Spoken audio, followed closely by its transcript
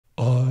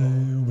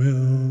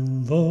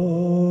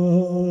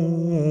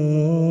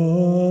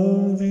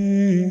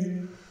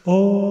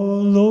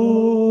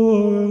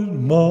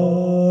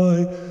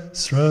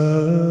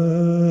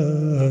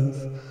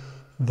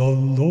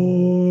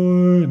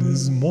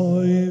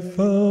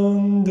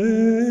foundation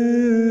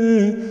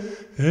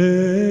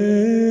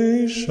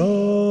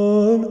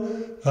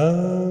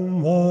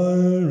and my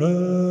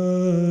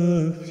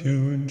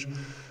refuge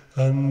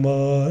and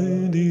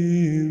my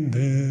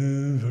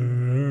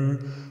deliverer.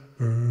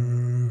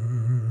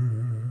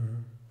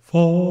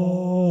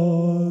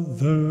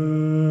 Father,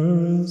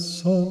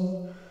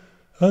 Son,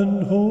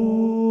 and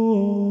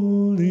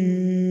Holy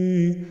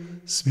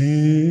Spirit,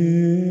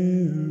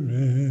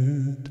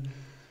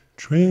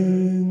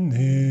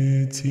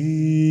 Trinity,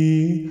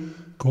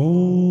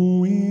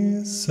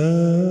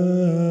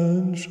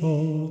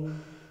 co-essential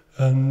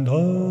and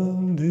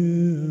undivided.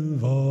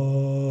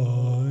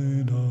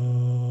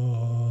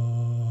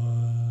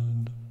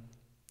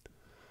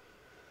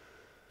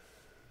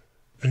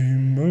 A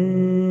mercy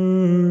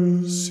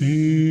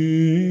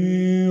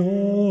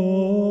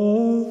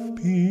of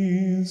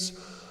peace,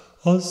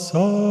 a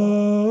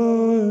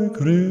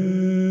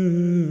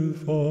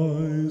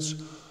sacrifice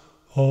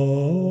of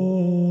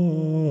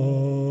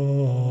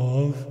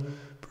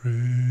praise.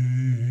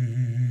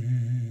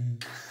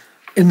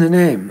 In the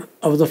name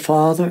of the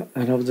Father,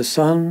 and of the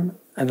Son,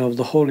 and of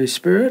the Holy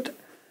Spirit,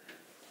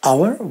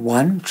 our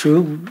one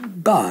true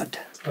God.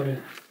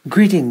 Amen.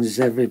 Greetings,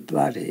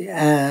 everybody,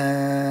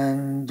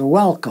 and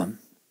welcome.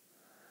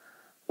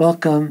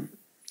 Welcome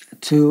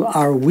to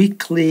our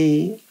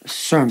weekly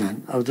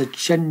sermon of the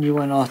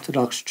Genuine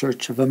Orthodox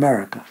Church of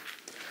America,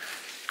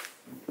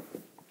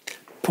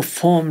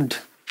 performed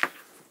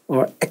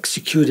or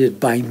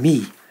executed by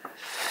me,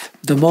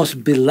 the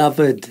most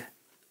beloved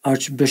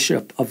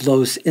Archbishop of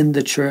those in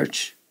the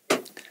Church,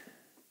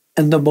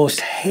 and the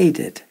most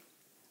hated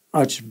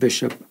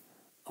Archbishop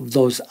of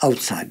those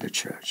outside the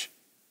Church.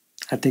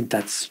 I think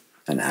that's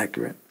an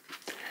accurate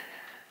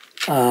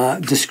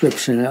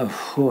description of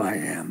who I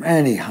am.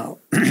 Anyhow,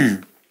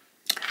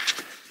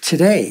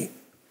 today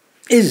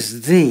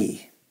is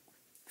the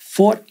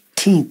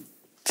 14th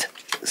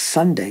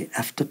Sunday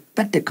after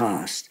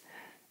Pentecost,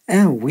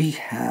 and we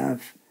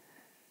have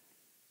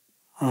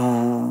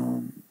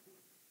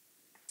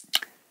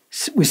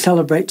we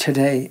celebrate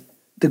today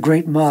the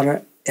great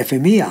martyr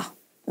Euphemia.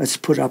 Let's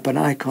put up an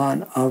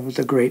icon of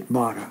the great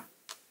martyr.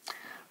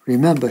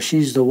 Remember,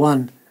 she's the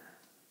one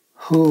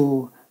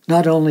who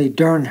not only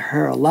during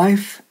her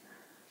life,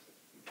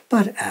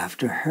 but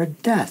after her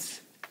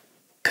death,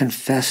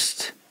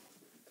 confessed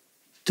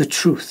the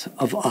truth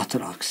of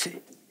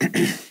orthodoxy.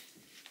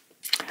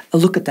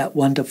 Look at that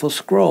wonderful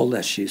scroll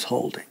that she's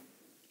holding.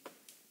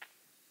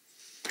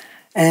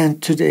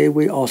 And today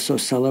we also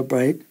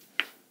celebrate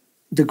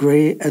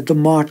the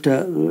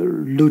martyr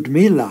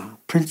Ludmila,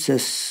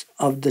 Princess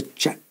of the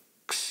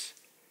Czechs.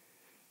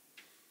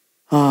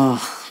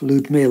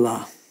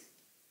 Ludmila.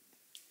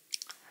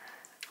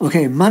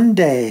 Okay,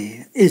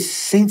 Monday is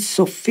Saint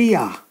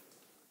Sophia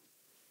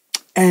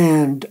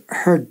and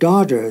her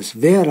daughters,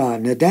 Vera,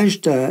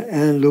 Nadezhda,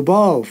 and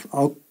Lubov.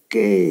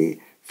 Okay,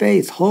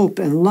 faith, hope,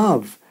 and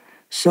love.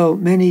 So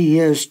many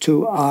years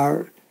to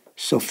our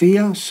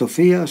Sophia,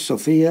 Sophia,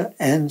 Sophia,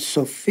 and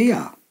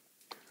Sophia.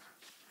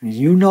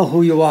 You know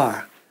who you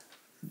are,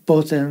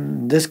 both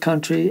in this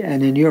country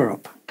and in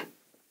Europe.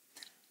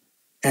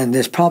 And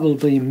there's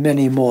probably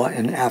many more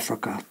in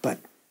Africa, but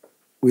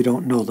we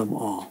don't know them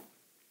all.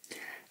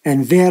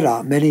 And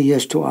Vera, many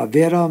years to our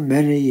Vera,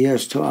 many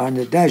years to our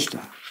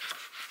Nadezhda.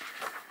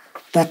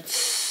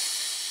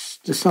 That's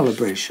the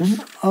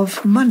celebration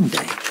of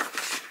Monday.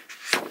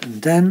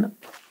 And then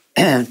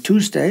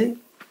Tuesday,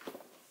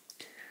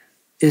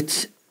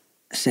 it's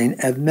St.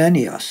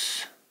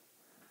 Evmenios.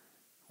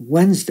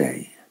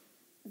 Wednesday,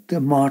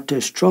 the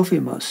martyrs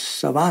Trophimus,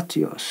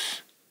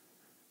 Savatios,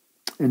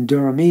 and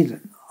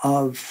Duramidan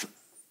of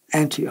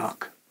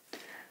Antioch.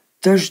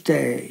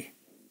 Thursday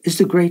is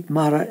the great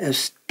martyr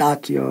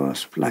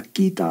Estatios,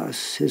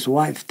 Plakitas, his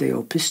wife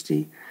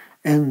Theopisti,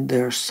 and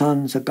their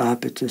sons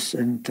Agapetus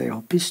and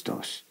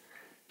Theopistos.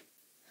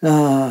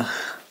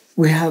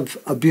 We have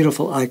a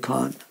beautiful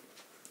icon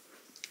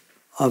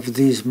of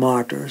these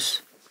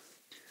martyrs,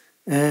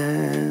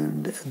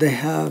 and they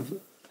have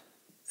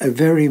a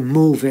very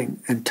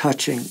moving and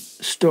touching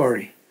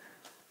story,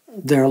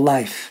 their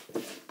life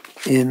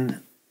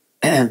in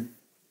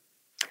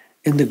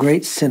the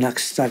great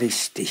Synax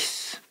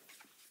Staristis.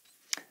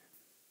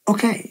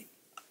 Okay,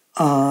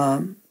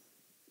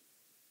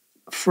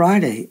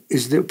 Friday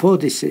is the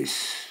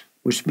Apodisis,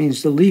 which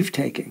means the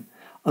leave-taking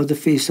of the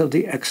Feast of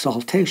the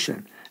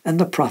Exaltation, and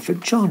the prophet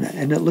Jonah.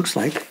 And it looks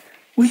like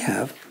we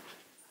have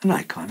an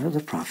icon of the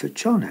prophet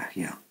Jonah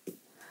here.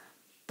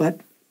 But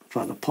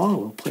Father Paul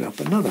will put up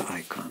another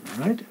icon,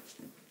 all right?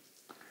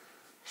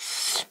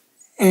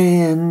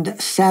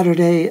 And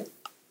Saturday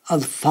are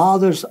the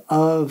fathers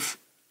of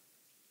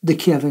the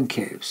Kievan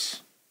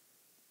Caves.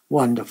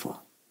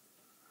 Wonderful.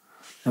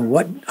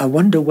 And I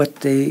wonder what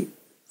they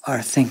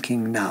are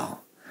thinking now,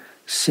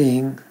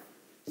 seeing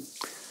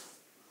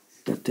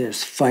that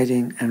there's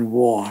fighting and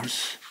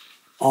wars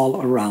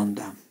all around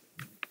them.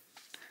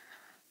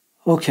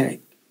 Okay,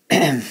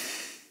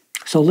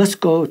 so let's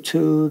go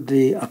to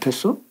the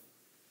Epistle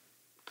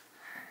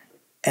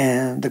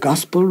and the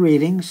Gospel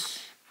readings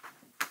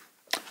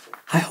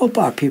I hope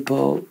our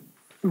people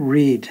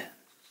read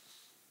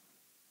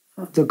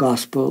the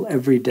gospel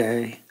every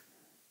day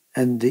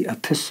and the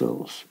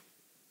epistles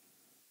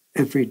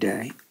every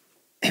day,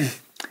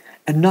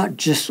 and not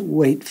just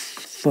wait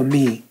for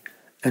me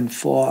and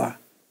for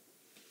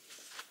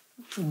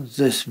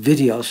this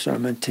video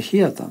sermon to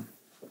hear them.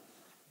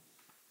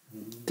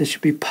 This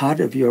should be part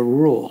of your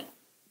rule.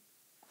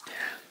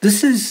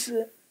 This is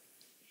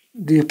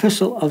the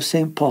epistle of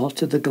St. Paul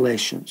to the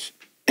Galatians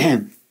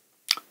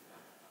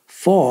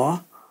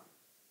for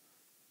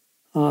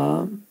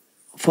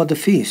the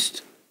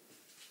feast,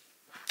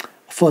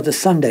 for the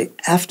Sunday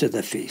after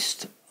the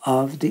feast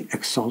of the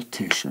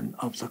Exaltation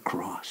of the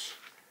cross.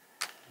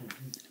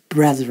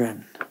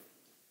 Brethren,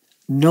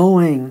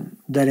 knowing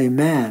that a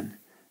man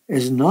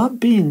is not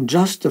being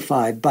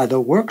justified by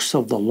the works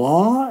of the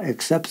law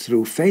except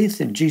through faith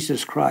in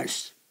Jesus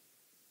Christ.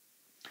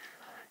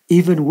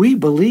 Even we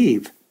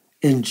believe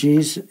in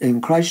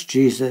Christ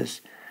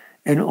Jesus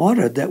in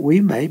order that we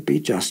may be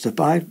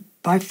justified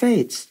by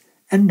faith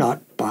and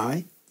not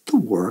by the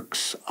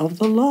works of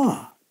the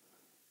law.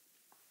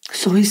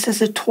 So he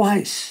says it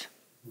twice.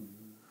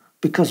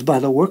 Because by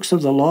the works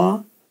of the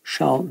law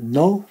shall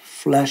no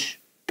flesh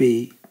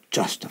be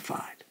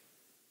justified.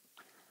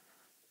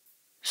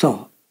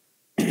 So,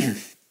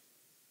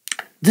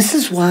 this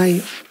is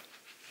why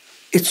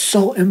it's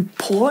so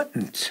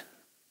important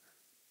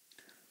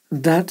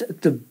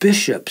that the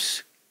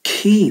bishops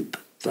keep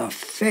the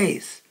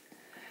faith.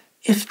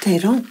 If they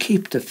don't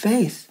keep the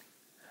faith,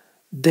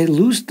 they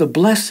lose the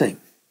blessing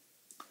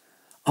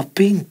of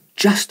being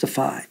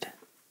justified.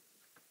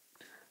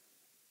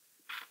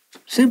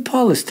 St.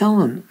 Paul is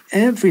telling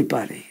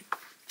everybody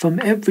from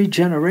every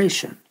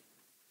generation,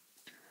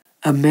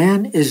 a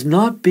man is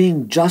not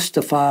being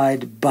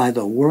justified by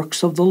the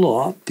works of the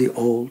law, the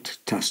Old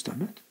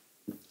Testament,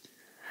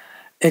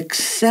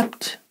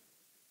 except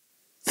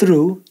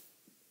through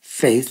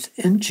faith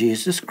in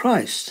Jesus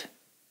Christ.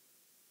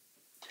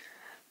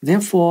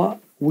 Therefore,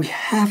 we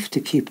have to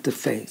keep the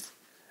faith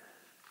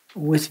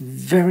with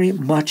very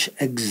much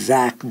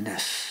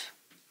exactness.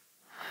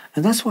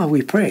 And that's why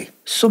we pray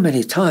so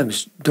many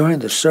times during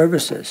the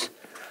services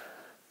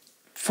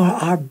for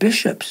our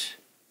bishops,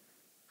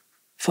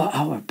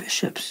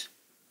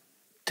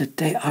 that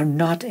they are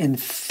not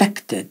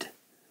infected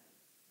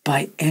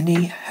by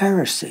any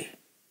heresy.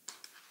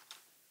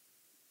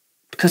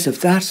 Because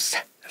if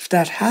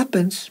that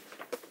happens,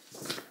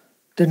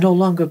 they're no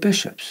longer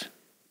bishops.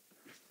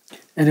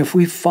 And if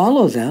we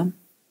follow them,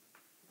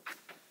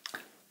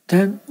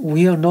 then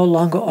we are no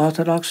longer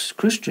Orthodox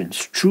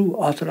Christians, true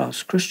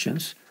Orthodox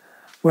Christians.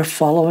 We're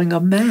following a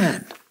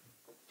man.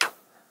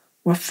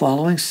 We're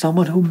following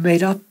someone who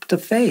made up the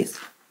faith.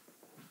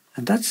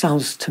 And that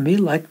sounds to me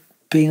like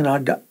being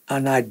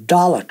an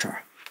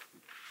idolater.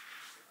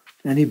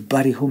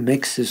 Anybody who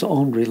makes his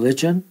own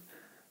religion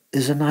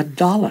is an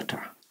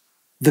idolater.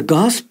 The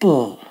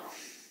gospel,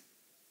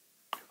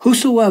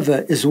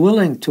 whosoever is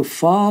willing to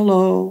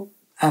follow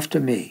after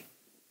me,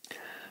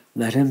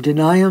 let him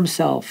deny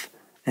himself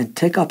and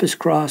take up his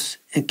cross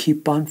and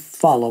keep on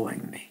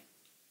following me.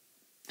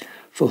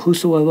 For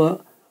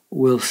whosoever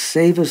will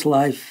save his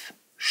life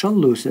shall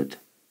lose it,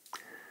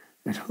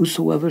 and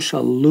whosoever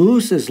shall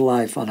lose his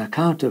life on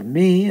account of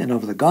me and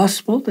of the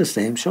gospel, the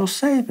same shall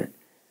save it.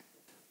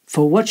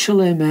 For what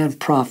shall a man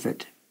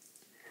profit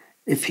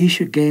if he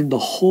should gain the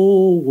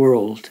whole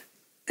world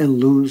and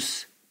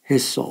lose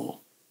his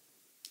soul?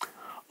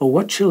 Or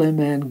what shall a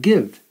man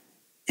give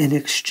in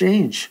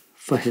exchange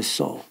for his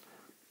soul?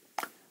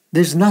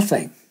 There's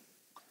nothing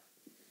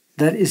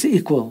that is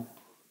equal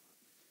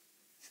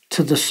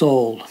to the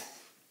soul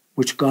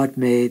which God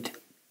made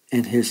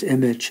in his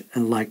image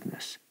and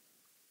likeness.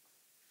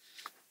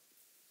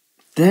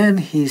 Then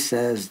he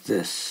says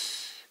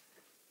this,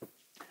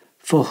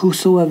 for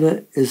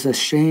whosoever is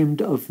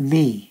ashamed of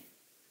me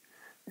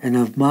and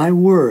of my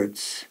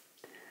words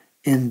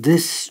in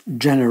this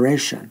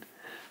generation,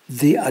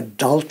 the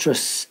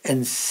adulterous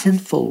and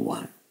sinful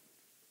one,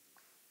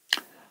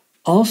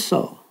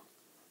 also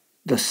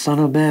the Son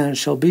of Man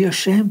shall be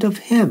ashamed of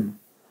him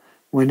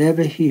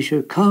whenever he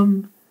should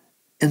come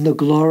in the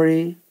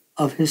glory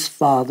of his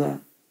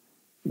Father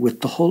with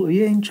the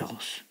holy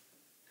angels.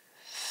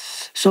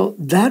 So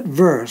that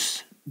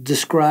verse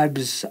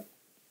describes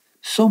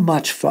so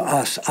much for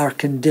us, our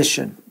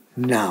condition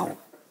now.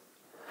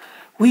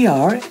 We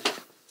are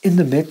in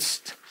the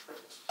midst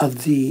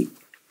of the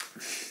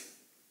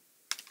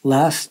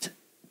last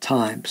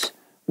times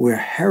where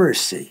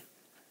heresy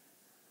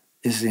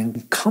is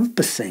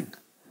encompassing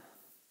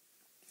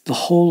the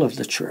whole of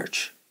the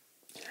church.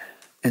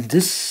 And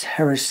this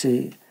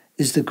heresy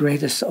is the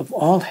greatest of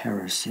all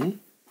heresy.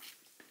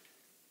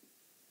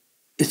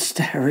 It's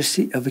the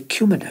heresy of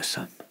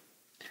ecumenism.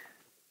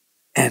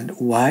 And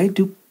why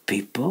do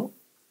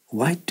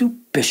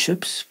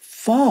bishops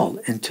fall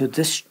into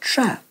this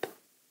trap?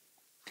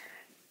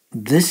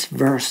 This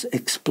verse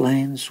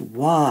explains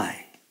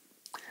why.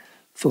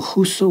 For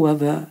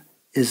whosoever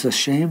is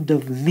ashamed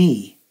of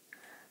me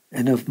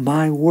and of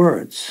my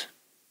words,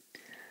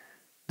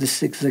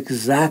 this is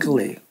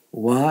exactly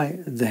why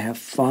they have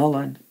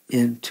fallen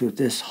into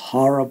this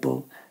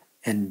horrible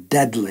and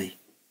deadly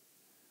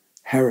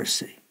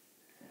heresy.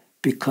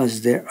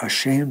 Because they're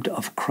ashamed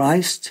of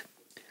Christ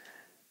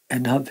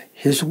and of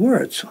his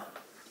words.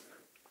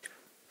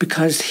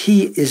 Because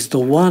he is the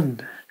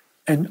one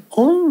and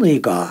only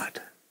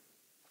God.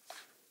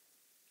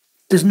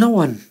 There's no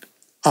one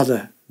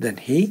other than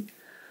he.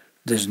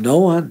 There's no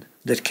one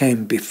that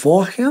came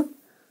before him.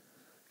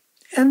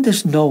 And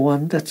there's no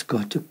one that's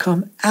going to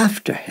come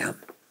after him.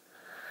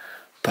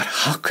 But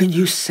how can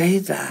you say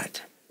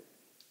that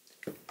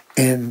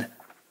in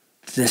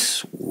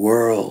this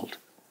world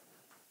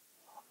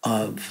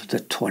of the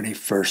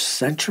 21st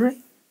century?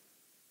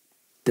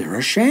 They're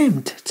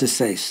ashamed to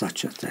say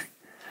such a thing.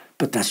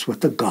 But that's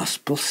what the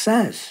gospel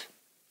says.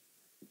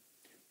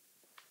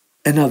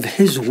 And of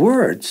his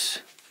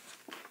words,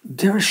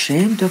 they're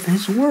ashamed of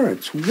his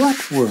words.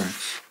 What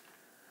words?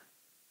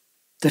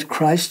 That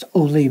Christ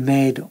only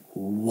made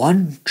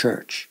one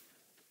church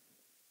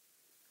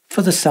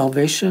for the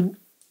salvation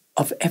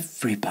of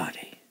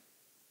everybody.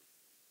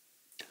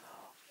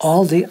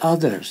 All the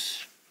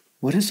others,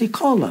 what does he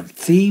call them?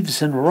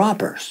 Thieves and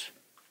robbers.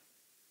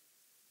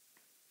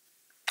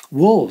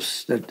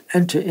 Wolves that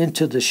enter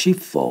into the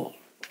sheepfold.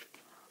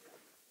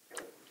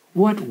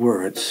 What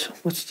words?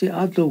 What's the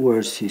other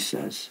words he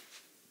says?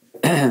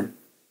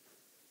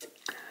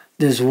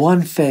 There's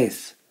one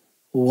faith,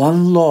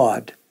 one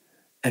Lord,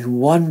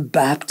 and one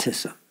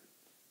baptism.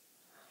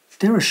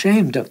 They're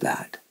ashamed of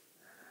that.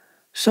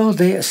 So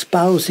they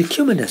espouse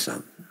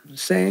ecumenism,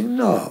 saying,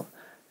 no,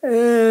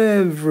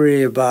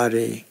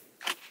 everybody,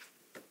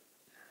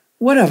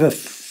 whatever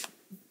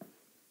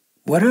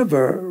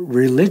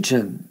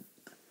religion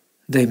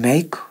they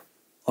make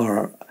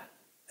or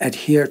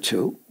adhere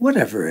to,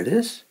 whatever it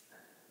is,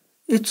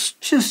 it's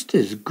just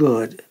as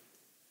good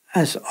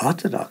as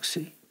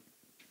orthodoxy.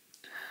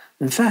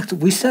 In fact,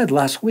 we said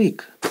last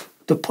week,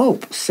 the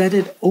Pope said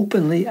it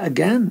openly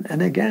again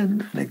and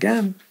again and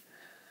again.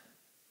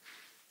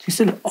 He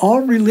said,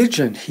 all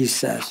religion, he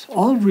says,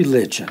 all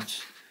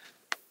religions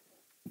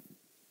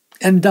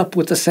end up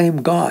with the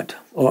same God,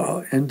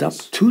 or end up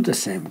to the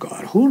same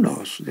God. Who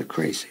knows? They're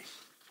crazy.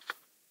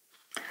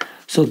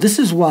 So this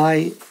is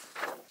why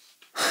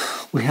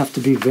we have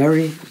to be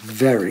very,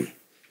 very,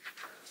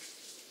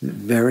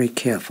 very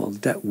careful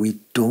that we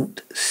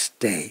don't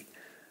stay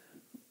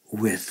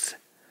with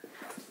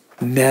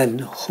men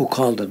who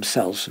call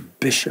themselves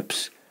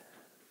bishops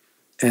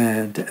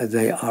and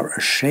they are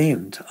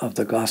ashamed of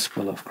the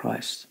gospel of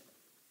Christ.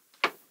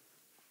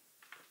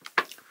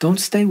 Don't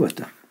stay with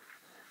them.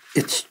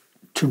 It's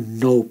to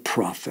no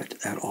profit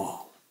at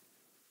all.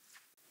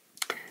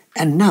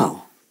 And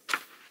now,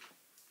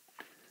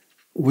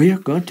 we are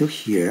going to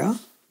hear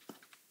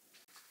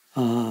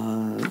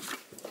the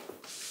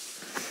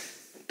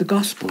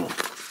gospel.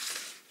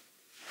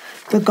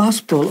 The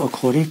gospel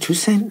according to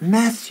St.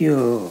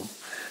 Matthew.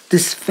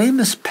 This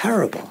famous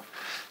parable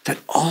that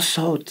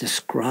also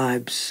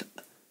describes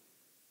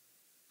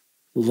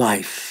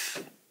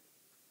life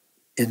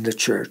in the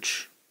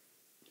church,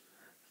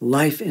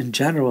 life in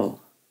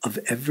general of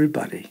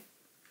everybody.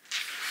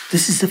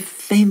 This is a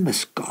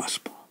famous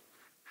gospel.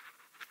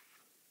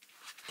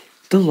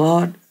 The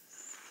Lord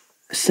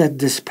said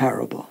this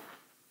parable,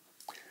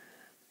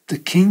 the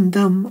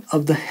kingdom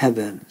of the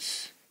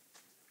heavens.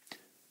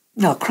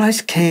 Now,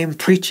 Christ came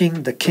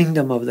preaching the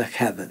kingdom of the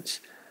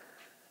heavens.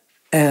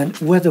 And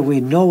whether we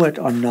know it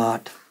or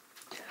not,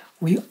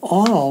 we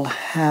all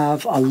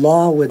have a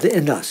law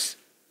within us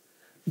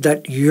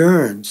that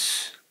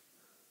yearns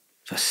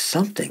for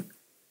something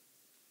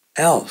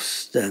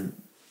else than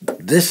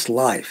this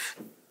life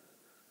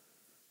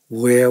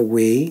where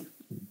we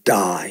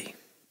die,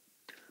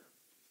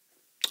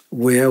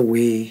 where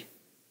we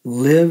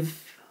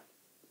live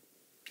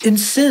in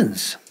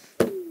sins.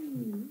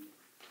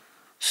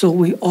 So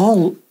we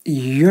all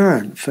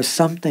yearn for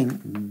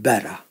something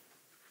better.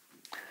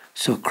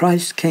 So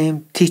Christ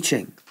came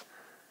teaching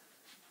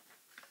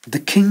the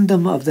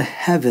kingdom of the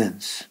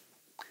heavens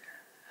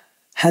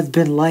had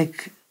been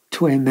like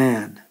to a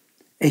man,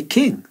 a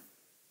king,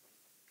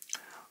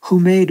 who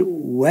made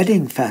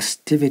wedding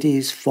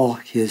festivities for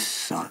his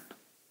son.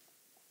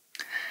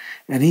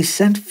 And he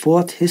sent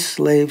forth his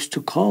slaves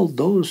to call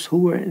those who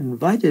were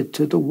invited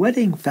to the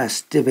wedding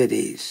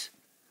festivities.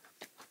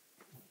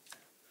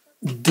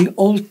 The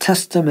Old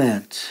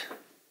Testament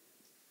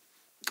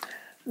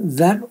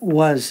that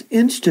was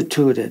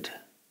instituted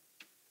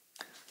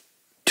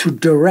to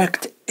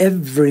direct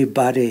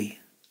everybody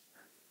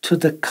to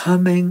the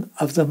coming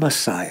of the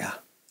Messiah.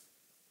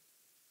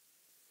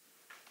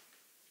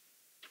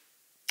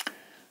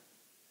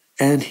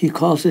 And he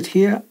calls it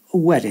here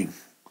wedding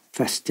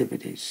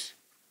festivities.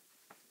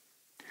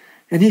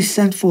 And he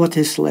sent forth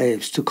his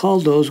slaves to call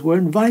those who were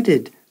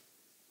invited,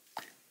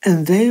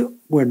 and they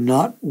were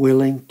not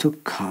willing to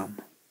come.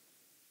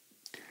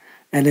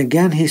 And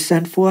again he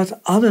sent forth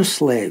other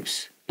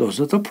slaves, those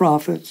are the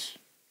prophets.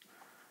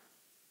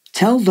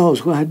 Tell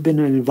those who had been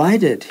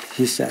invited,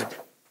 he said,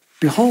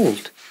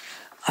 behold,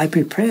 I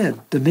prepared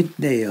the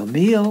midday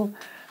meal,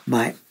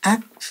 My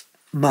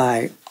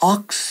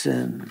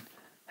oxen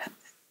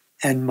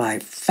and my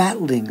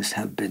fatlings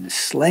have been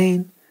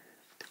slain,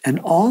 and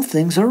all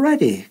things are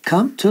ready.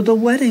 Come to the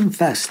wedding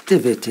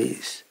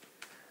festivities.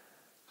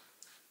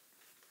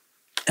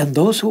 And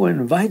those who are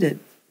invited,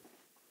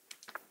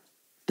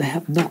 they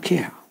have no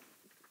care.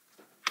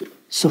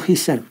 So he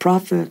sent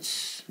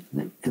prophets,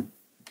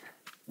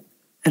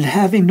 and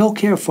having no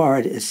care for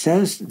it, it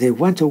says, they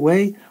went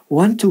away,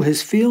 one to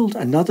his field,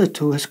 another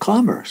to his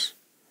commerce.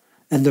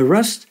 And the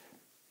rest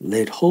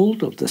laid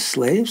hold of the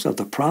slaves of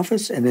the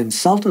prophets and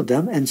insulted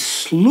them and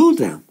slew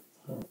them.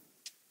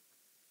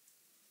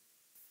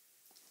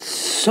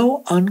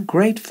 So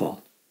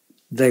ungrateful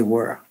they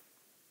were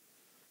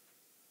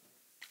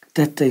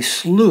that they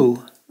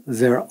slew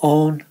their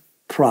own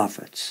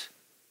prophets.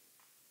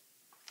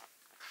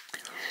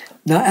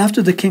 Now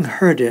after the king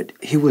heard it,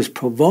 he was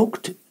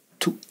provoked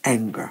to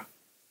anger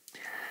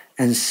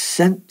and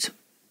sent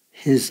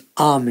his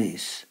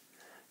armies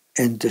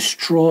and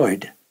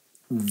destroyed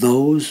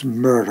those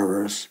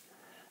murderers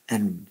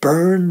and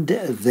burned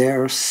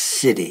their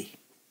city.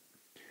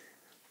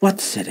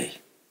 What city?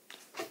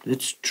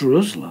 It's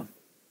Jerusalem.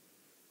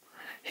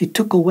 He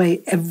took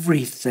away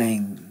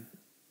everything.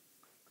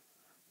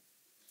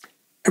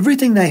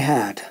 Everything they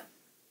had.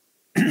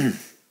 And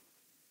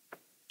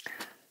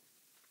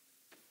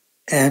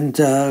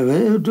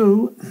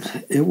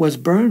it was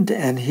burned,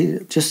 and he,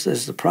 just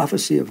as the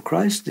prophecy of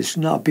Christ, there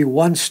should not be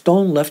one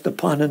stone left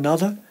upon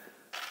another.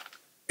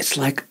 It's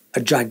like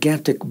a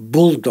gigantic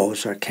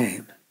bulldozer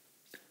came,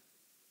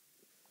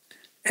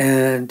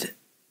 and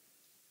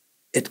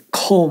it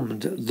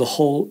combed the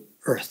whole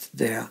earth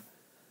there.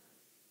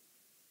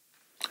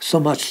 So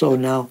much so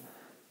now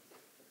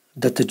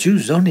that the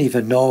Jews don't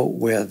even know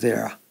where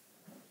their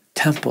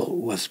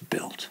temple was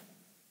built.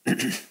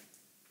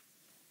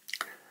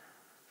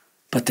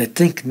 But they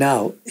think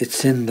now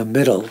it's in the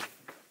middle,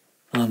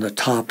 on the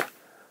top,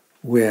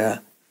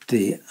 where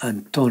the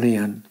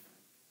Antonian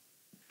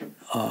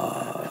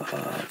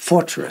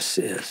fortress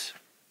is,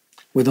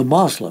 where the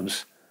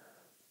Muslims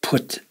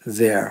put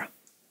their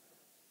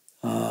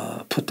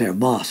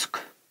mosque.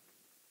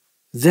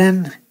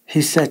 Then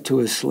he said to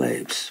his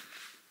slaves,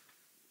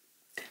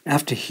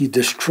 after he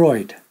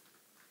destroyed,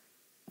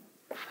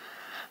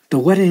 the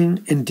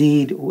wedding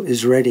indeed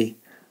is ready,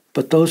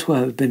 but those who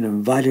have been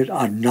invited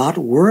are not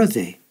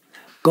worthy.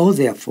 Go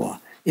therefore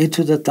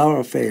into the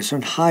thoroughfares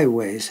and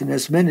highways, and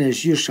as many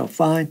as you shall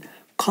find,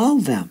 call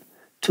them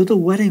to the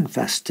wedding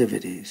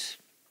festivities.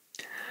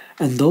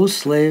 And those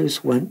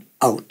slaves went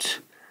out.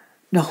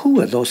 Now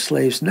who are those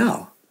slaves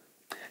now?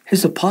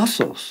 His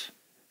apostles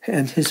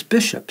and his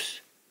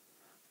bishops.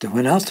 They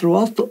went out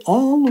throughout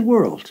all the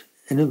world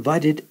and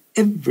invited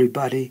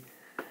everybody,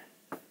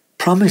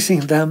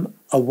 promising them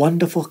a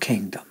wonderful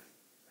kingdom,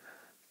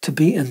 to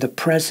be in the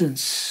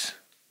presence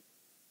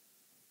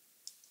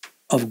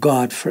of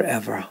God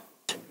forever,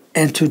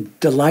 and to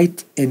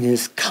delight in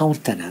his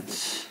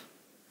countenance.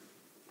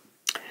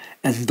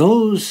 And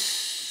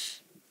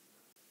those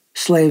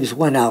slaves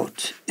went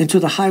out into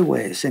the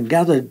highways and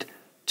gathered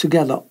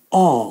together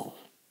all,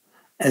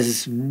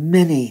 as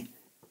many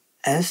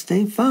as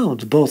they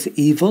found, both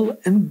evil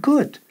and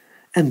good,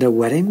 and the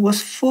wedding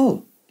was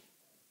full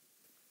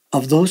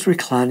of those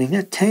reclining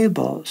at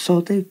table. So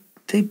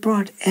they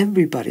brought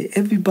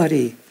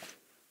everybody.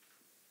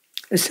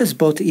 It says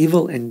both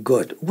evil and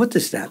good. What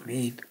does that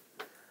mean?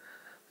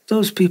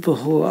 Those people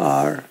who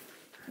are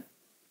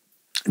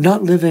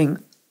not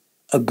living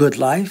a good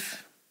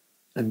life,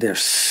 and they're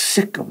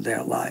sick of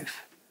their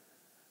life,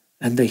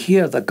 and they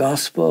hear the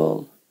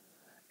gospel,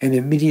 and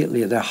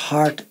immediately their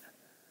heart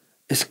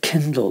is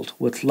kindled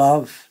with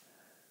love,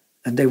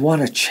 and they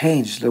want to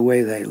change the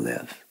way they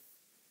live.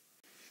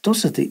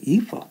 Those are the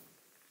evil.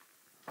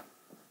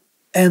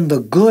 And the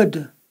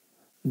good,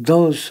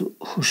 those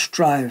who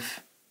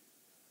strive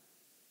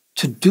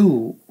to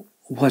do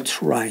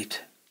what's right.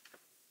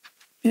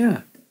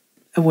 Yeah.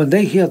 And when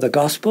they hear the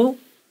gospel,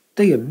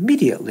 they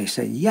immediately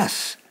say,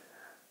 yes,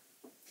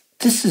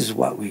 this is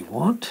what we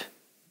want.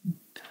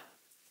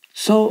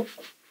 So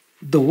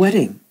the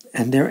wedding,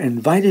 and they're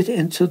invited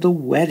into the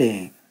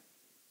wedding.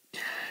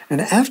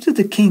 And after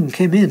the king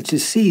came in to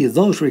see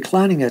those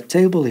reclining at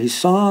table, he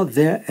saw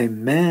there a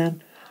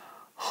man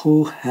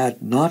who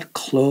had not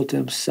clothed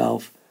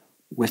himself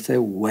with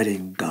a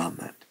wedding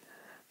garment.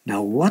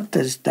 Now, what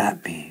does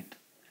that mean?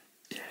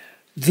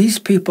 These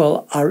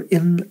people are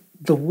in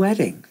the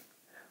wedding.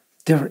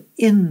 They're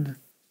in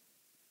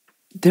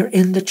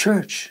the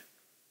church.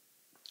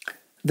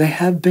 They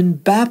have been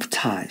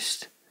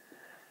baptized.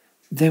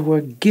 They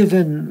were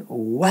given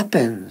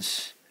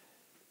weapons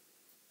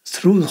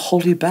through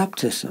holy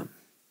baptism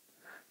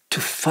to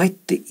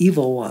fight the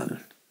evil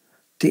one,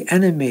 the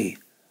enemy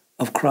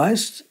of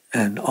Christ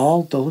and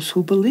all those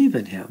who believe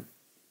in him.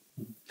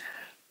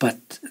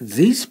 But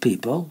these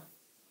people,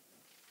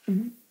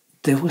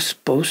 they were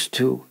supposed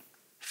to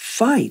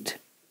fight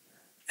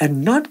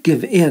and not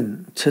give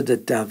in to the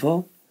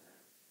devil,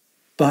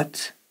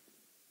 but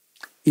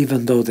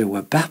even though they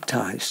were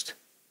baptized,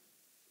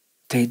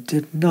 they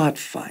did not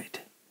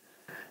fight.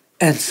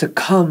 and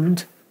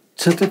succumbed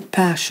to the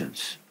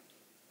passions.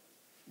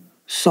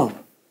 So,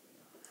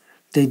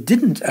 they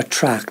didn't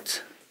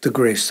attract the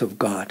grace of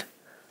God.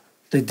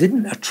 They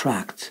didn't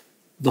attract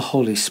the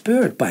Holy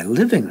Spirit by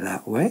living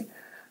that way.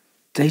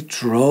 They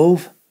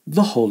drove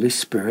the Holy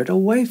Spirit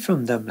away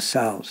from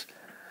themselves.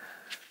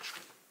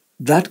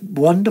 That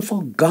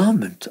wonderful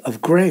garment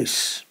of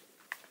grace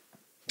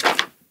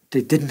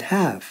they didn't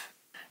have.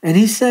 And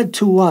he said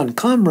to one,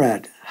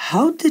 "Comrade,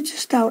 how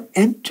didst thou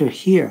enter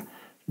here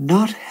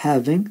not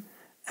having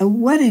a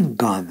wedding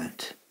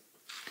garment?"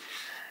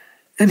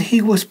 And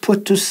he was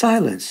put to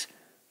silence,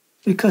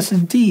 because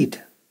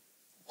indeed,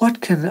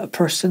 what can a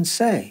person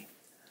say?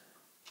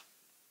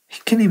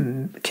 Can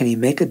he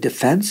make a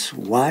defense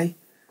why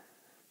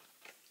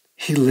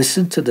he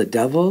listened to the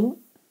devil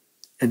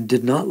and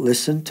did not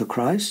listen to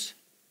Christ?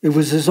 It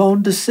was his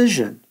own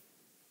decision.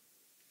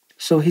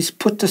 So he's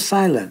put to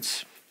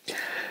silence.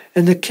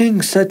 And the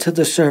king said to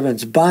the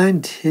servants,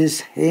 "Bind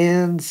his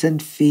hands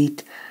and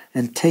feet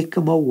and take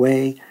him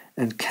away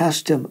and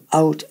cast him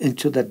out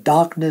into the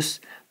darkness,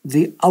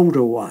 the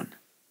outer one."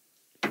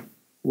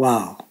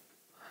 Wow.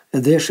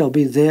 "And there shall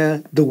be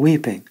there the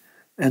weeping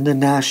and the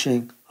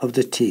gnashing of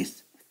the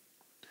teeth.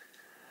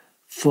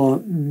 For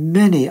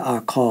many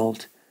are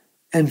called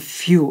and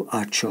few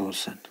are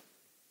chosen."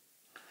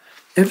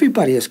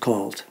 Everybody is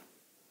called,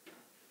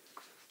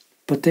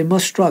 but they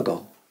must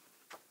struggle.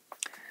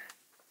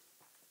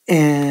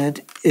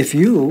 And if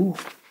you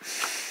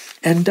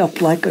end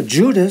up like a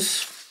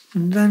Judas,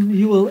 then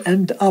you will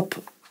end up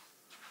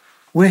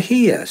where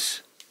he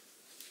is,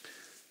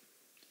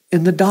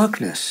 in the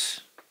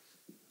darkness,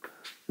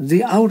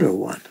 the outer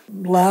one.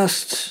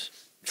 Last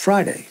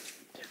Friday,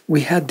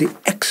 we had the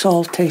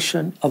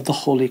exaltation of the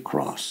Holy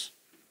Cross.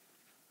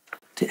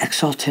 The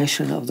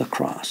exaltation of the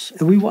cross.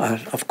 And we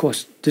were, of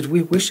course, did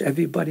we wish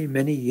everybody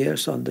many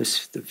years on the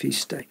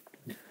feast day?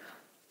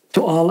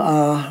 To all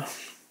our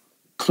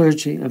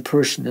clergy and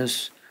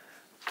parishioners,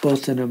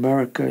 both in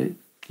America,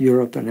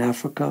 Europe, and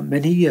Africa,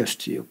 many years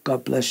to you.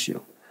 God bless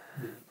you.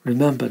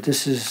 Remember,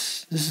 this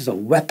is a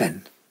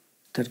weapon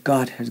that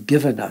God has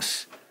given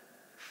us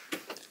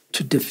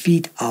to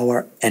defeat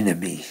our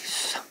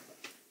enemies.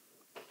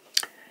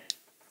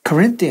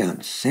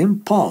 Corinthians,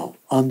 St. Paul,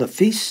 on the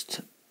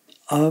feast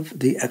of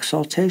the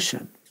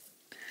exaltation,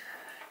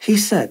 he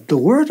said, "The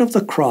word of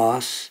the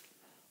cross,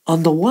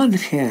 on the one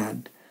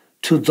hand,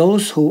 to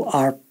those who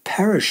are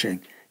perishing,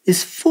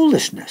 is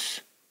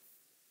foolishness,"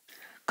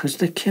 because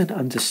they can't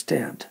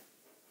understand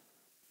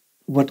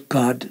what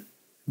God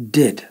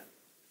did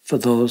for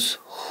those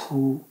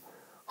who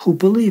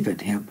believe in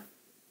him.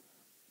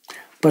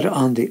 But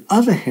on the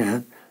other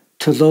hand,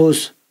 to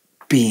those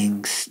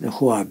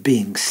who are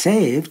being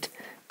saved,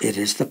 it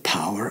is the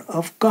power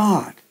of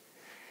God.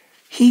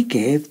 He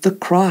gave the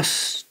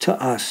cross to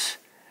us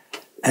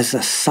as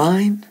a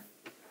sign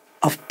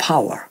of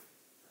power,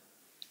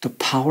 the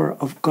power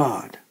of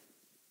God.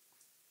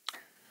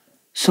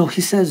 So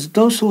he says,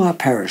 those who are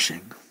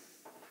perishing,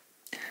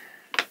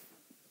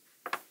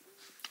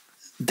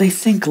 they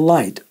think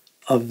light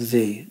of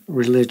the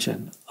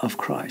religion of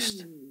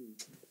Christ.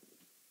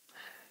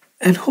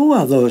 And who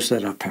are those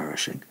that are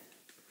perishing?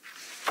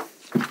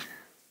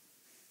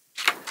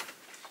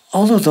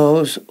 All of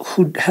those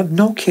who have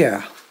no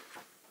care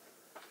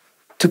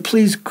to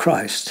please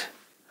Christ,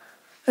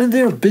 and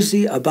they're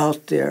busy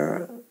about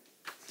their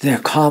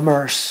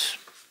commerce,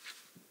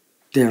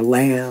 their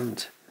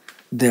land,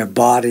 their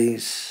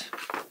bodies,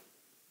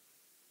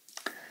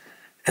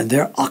 and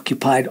they're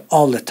occupied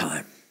all the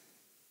time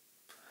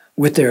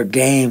with their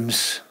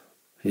games,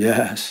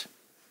 yes,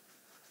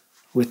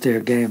 with their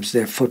games,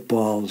 their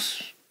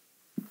footballs,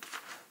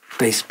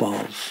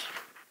 baseballs,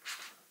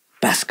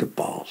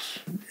 basketballs.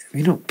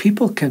 You know,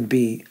 people can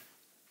be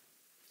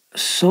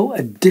so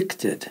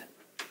addicted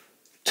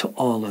to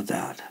all of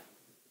that,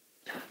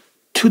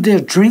 to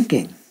their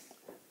drinking,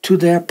 to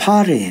their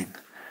partying,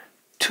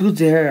 to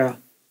their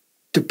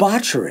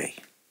debauchery.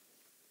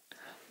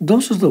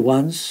 Those are the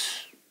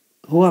ones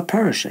who are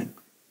perishing.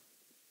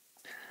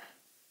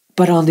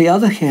 But on the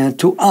other hand,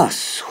 to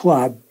us who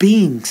are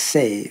being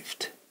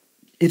saved,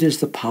 it is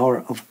the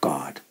power of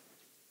God.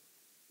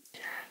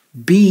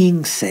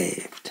 Being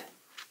saved.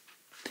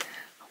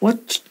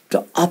 What's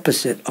the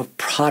opposite of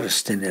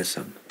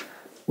Protestantism,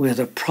 where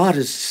the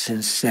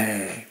Protestants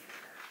say,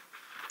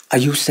 "Are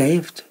you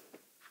saved?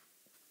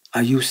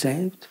 Are you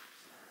saved?"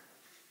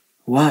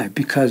 Why?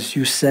 Because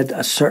you said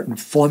a certain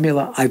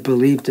formula, "I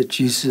believe that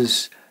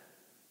Jesus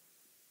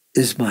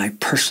is my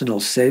personal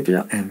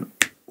Savior," and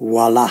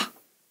voila,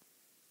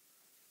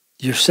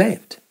 you're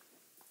saved.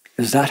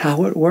 Is that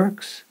how it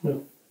works?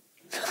 No.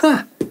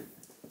 Ha!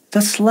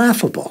 That's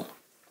laughable.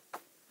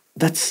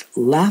 That's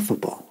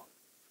laughable.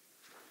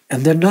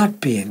 And they're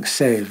not being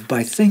saved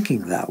by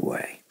thinking that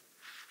way.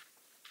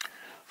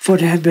 For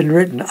it had been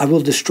written, "I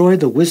will destroy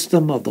the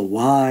wisdom of the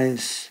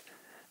wise,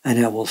 and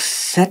I will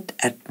set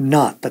at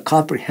naught the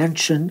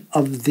comprehension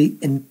of the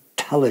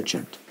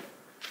intelligent."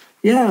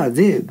 Yeah,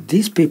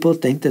 these people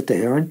think that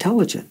they are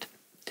intelligent.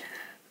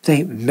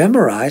 They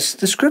memorize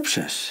the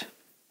scriptures.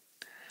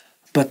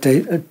 but they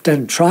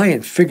then try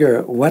and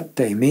figure what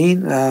they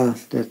mean.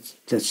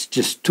 That's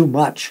just too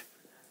much.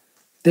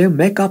 They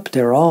make up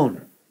their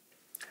own.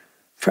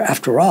 For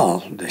after all,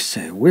 they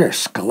say, we're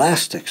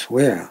scholastics,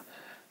 we're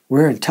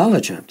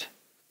intelligent.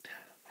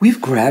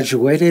 We've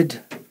graduated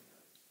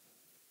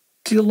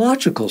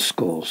theological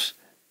schools,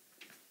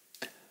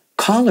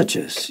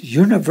 colleges,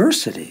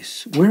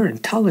 universities. We're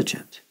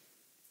intelligent.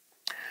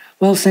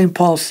 Well, St.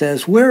 Paul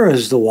says, where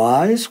is the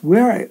wise?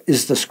 Where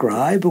is the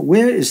scribe?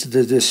 Where is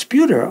the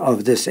disputer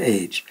of this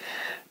age?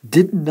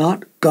 Did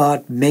not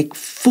God make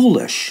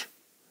foolish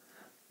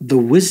the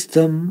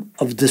wisdom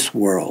of this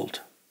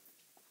world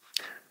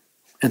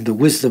and the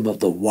wisdom of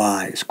the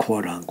wise,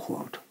 quote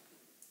unquote?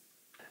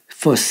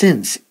 For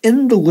since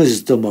in the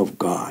wisdom of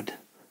God,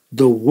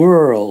 the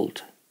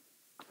world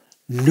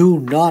knew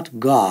not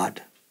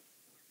God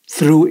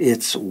through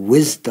its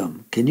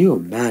wisdom. Can you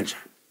imagine?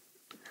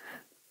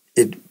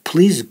 It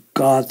pleased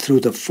God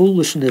through the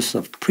foolishness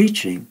of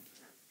preaching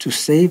to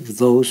save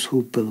those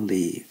who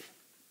believe.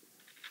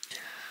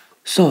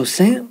 So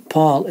St.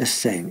 Paul is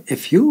saying,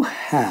 if you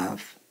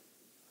have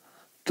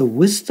the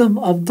wisdom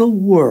of the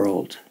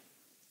world,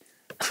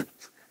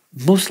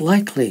 most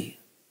likely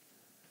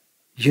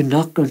you're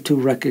not going to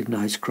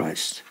recognize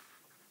Christ.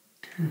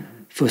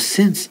 For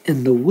since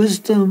in the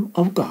wisdom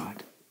of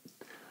God,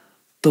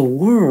 the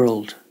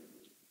world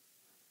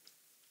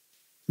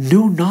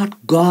knew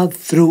not God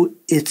through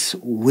its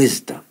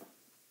wisdom.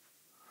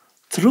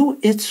 Through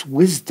its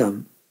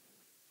wisdom,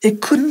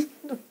 it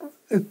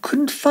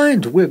couldn't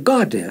find where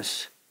God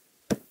is.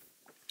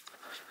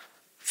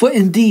 For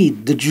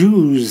indeed, the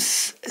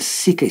Jews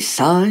seek a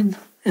sign,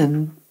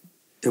 and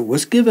it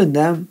was given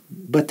them,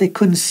 but they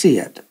couldn't see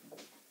it.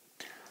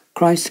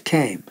 Christ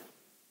came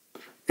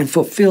and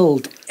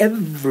fulfilled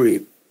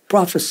every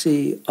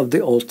prophecy of the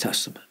Old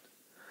Testament.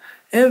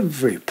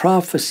 Every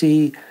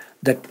prophecy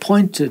that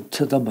pointed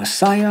to the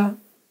Messiah,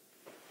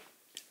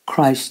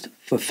 Christ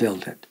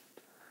fulfilled it.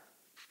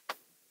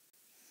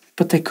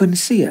 But they couldn't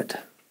see it.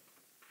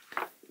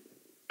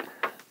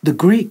 The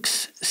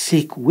Greeks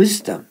seek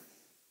wisdom,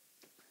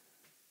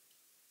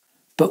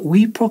 but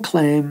we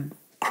proclaim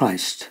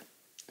Christ,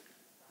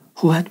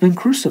 who had been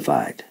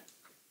crucified.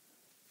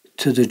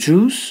 To the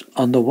Jews,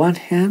 on the one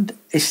hand,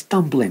 a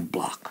stumbling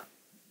block.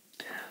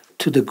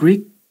 To the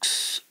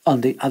Greeks,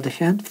 on the other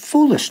hand,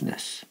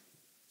 foolishness.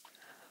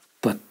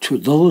 But to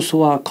those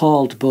who are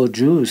called both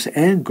Jews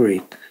and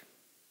Greeks,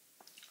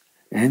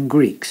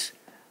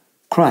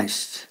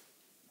 Christ,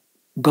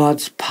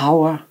 God's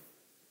power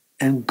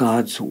and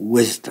God's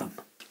wisdom.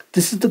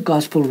 This is the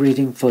gospel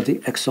reading for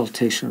the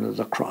Exaltation of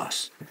the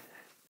Cross.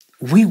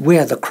 We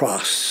wear the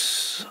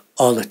cross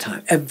all the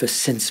time, ever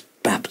since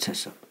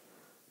baptism.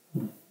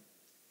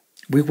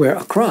 We wear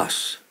a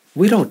cross.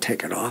 We don't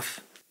take it off,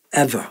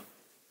 ever.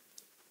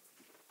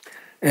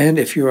 And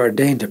if you're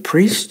ordained a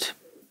priest,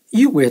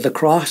 you wear the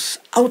cross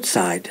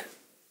outside,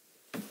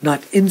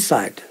 not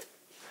inside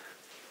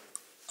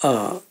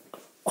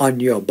on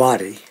your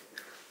body,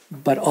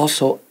 but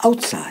also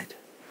outside,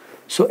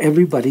 so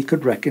everybody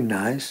could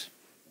recognize,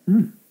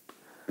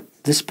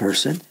 this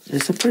person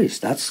is a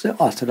priest. That's the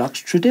Orthodox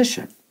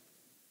tradition.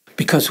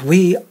 Because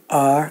we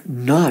are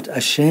not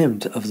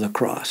ashamed of the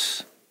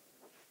cross.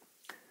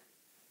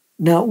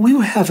 Now, we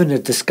were having a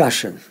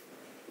discussion.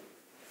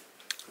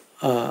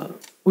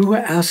 We were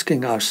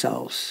asking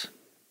ourselves,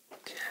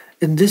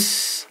 in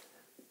this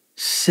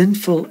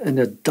sinful and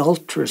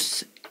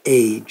adulterous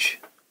age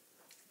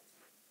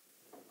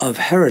of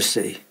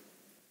heresy,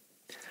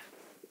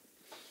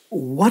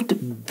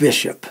 what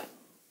bishop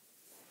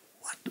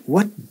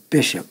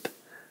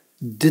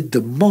did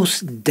the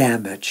most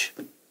damage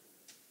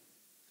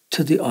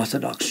to the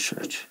Orthodox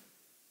Church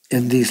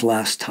in these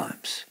last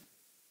times?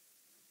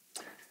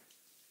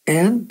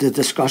 And the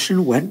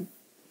discussion went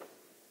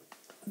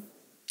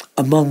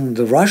among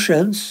the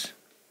Russians.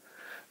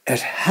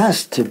 It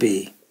has to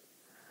be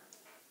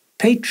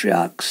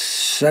Patriarch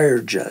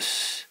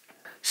Sergius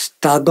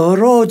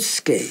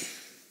Stagorodsky.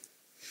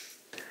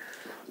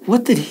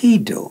 What did he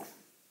do?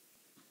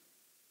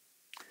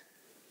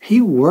 He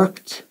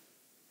worked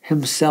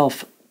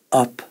himself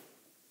up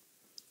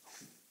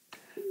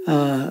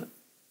to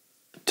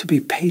be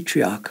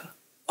Patriarch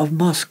of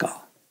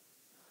Moscow,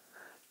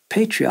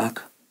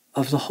 Patriarch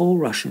of the whole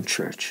Russian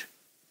Church.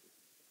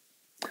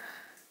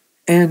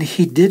 And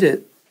he did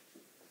it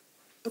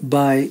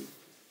by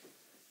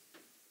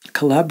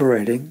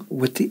collaborating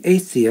with the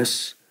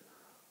atheists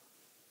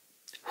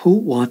who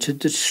wanted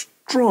to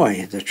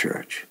destroy the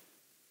church.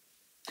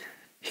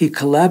 He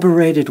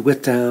collaborated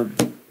with them.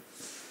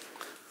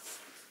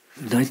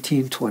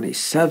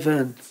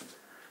 1927,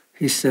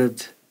 he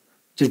said,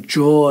 the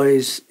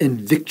joys and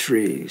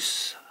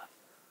victories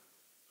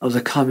of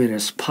the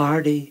Communist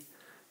Party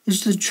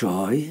is the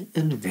joy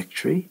and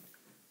victory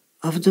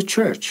of the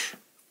church.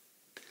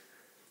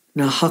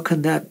 Now, how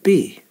can that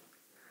be?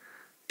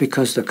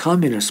 Because the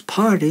Communist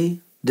Party,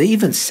 they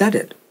even said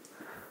it.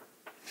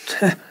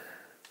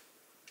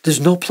 There's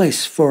no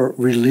place for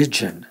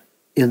religion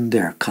in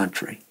their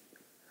country.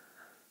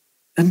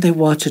 And they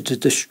wanted to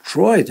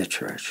destroy the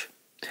church.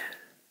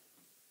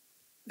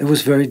 It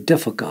was very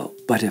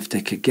difficult, but if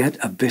they could get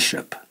a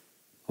bishop,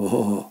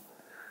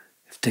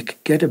 if they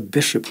could get a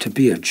bishop to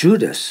be a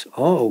Judas,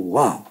 oh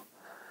wow,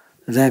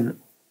 then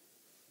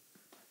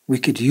we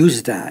could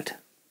use that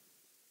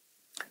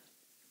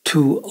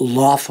to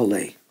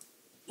lawfully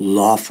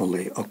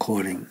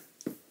according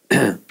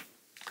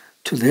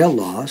to their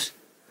laws,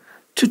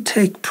 to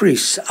take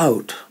priests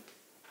out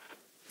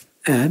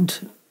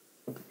and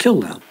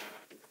kill them.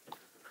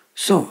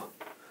 So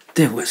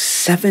there were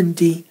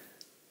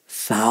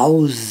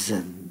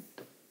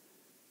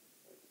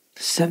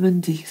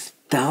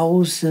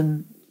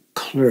 70,000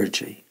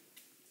 clergy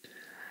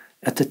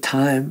at the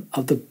time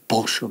of the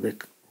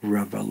Bolshevik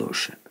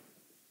Revolution.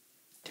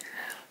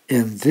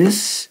 And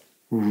this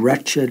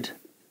wretched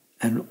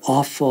and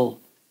awful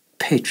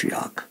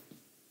patriarch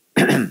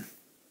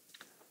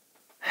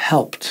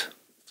helped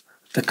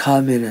the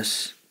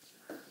communists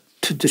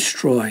to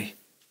destroy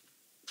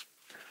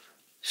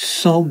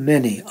so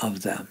many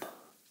of them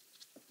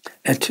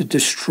and to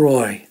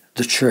destroy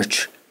the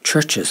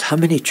churches. How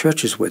many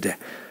churches were there?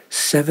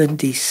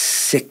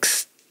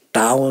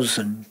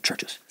 76,000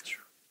 churches.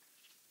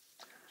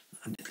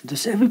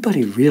 Does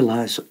everybody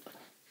realize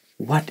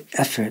what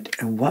effort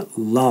and what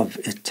love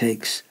it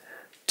takes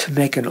to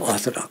make an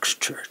Orthodox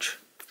church?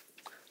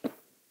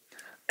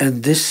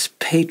 And this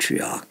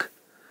patriarch,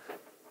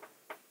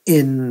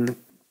 in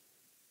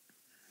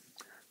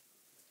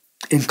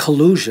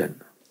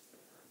collusion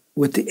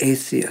with the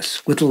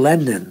atheists, with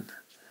Lenin,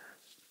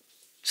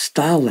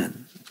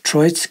 Stalin,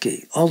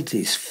 Trotsky, all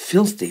these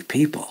filthy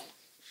people,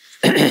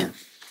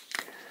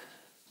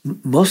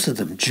 most of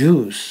them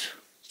Jews,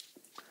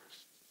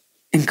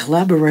 in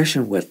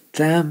collaboration with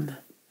them,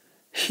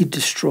 he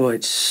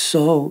destroyed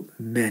so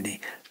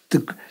many.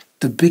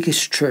 The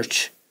biggest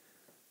church,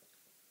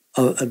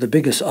 the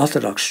biggest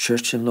Orthodox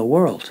church in the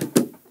world,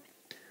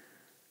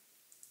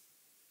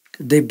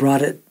 they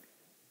brought it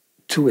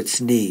to its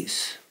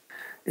knees.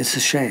 It's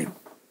a shame.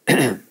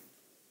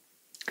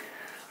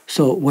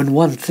 So when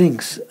one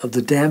thinks of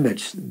the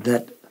damage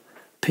that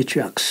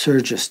Patriarch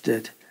Sergius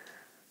did,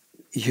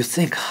 you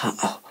think,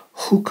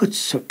 who could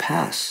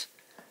surpass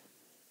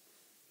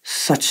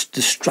such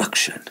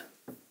destruction?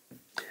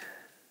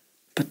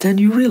 But then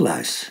you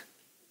realize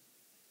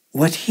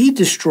what he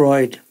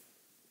destroyed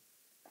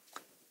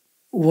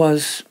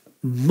was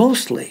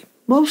mostly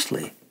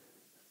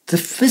the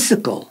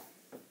physical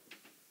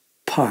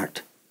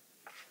part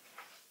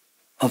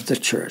of the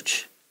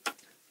church,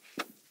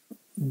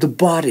 the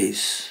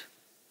bodies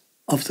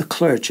of the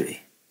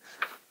clergy,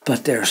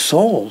 but their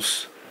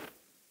souls,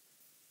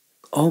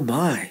 oh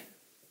my,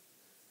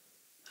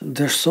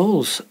 their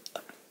souls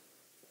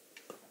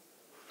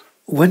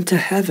went to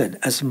heaven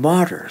as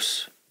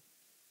martyrs.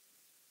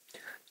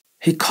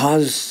 He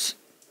caused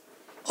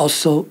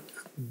also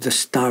the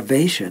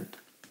starvation.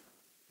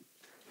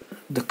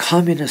 The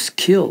communists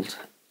killed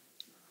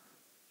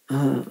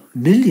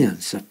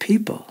millions of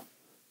people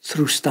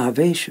through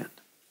starvation.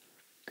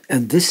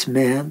 And this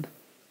man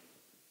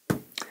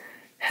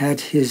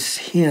had his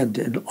hand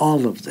in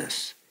all of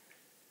this.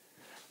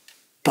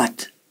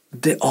 But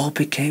they all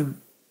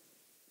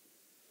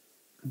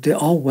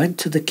went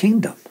to the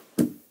kingdom.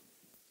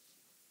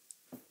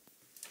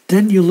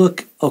 Then you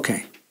look,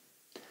 okay,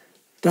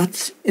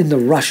 that's in the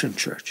Russian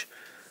church.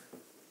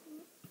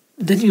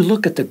 Then you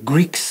look at the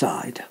Greek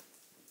side.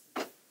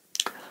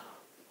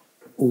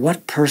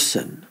 What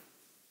person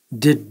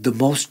did the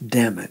most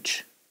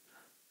damage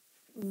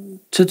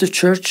to the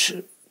church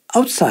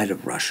outside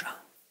of Russia,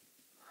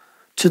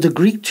 to the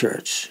Greek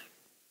church,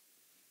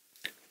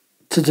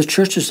 to the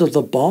churches of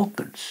the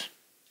Balkans,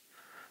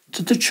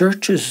 to the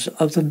churches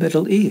of the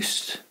Middle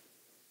East?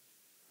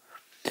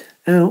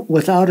 And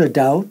without a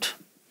doubt,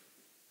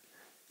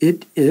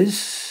 it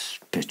is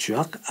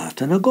Patriarch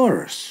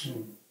Athenagoras.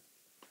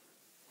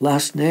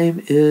 Last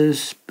name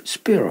is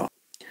Spiro.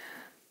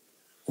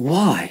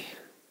 Why?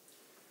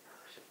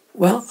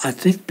 Well, I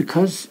think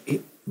because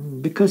he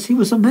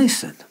was a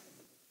Mason.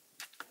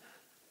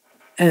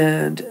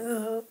 And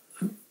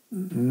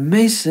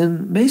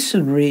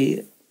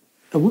Masonry,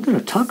 we're going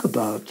to talk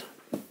about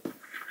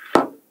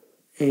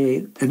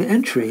an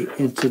entry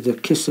into the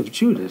Kiss of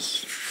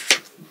Judas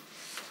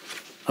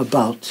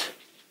about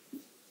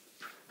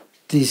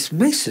these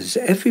Masons.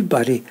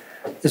 Everybody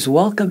is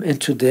welcome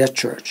into their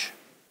church.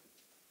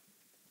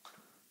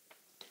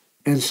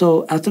 And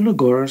so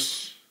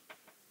Athenagoras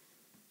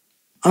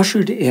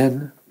ushered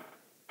in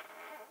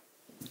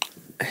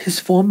his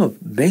form of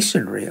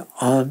Masonry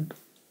on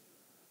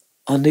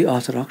the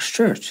Orthodox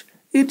Church.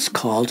 It's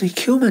called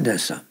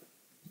ecumenism.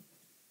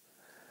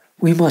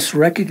 We must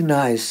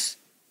recognize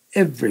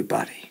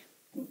everybody.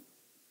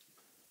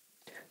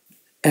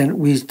 And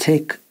we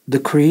take the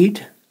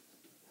creed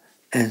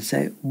and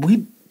say,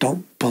 we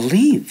don't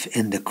believe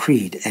in the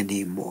creed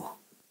anymore.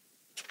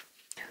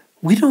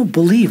 We don't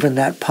believe in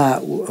that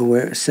part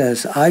where it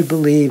says, I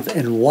believe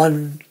in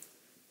one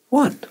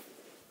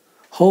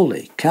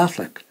holy,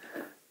 Catholic,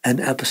 and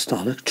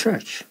apostolic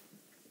church.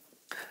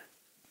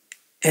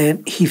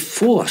 And he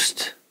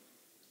forced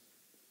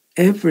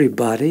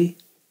everybody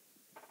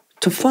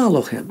to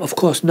follow him. Of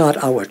course, not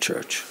our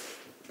church,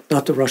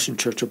 not the Russian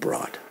church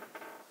abroad.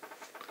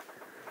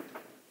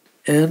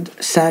 And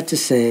sad to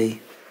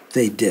say,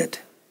 they did.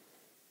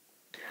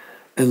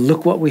 And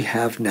look what we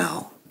have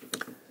now.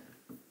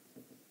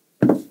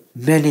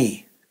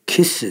 Many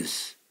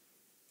kisses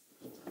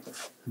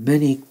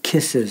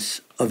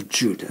of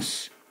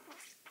Judas.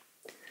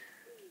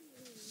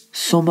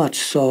 So much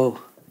so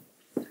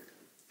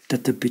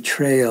that the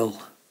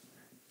betrayal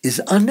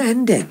is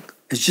unending.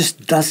 It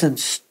just doesn't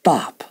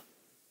stop.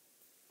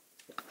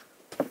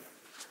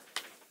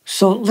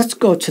 So let's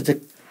go to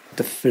the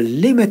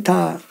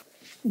Philimeta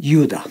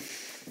Juda.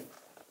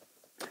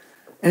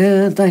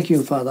 And thank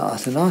you, Father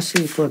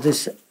Athanasi, for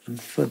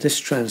this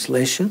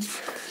translation.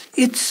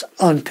 It's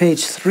on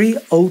page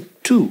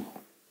 302.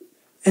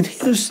 And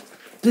this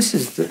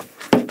is the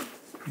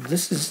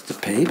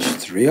page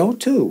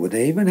 302, where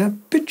they even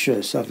have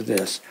pictures of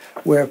this,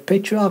 where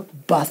Patriarch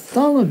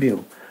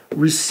Bartholomew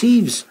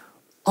receives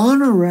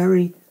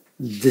honorary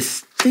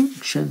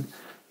distinction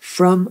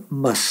from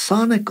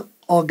Masonic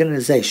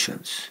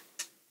organizations.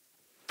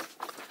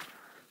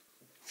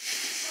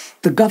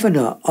 The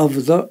governor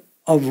of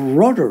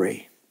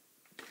Rotary,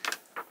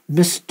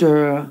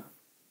 Mr.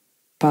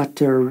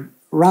 Patriarch,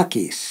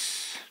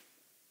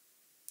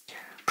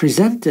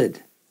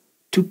 presented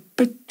to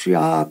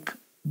Patriarch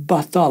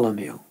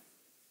Bartholomew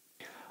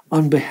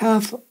on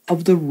behalf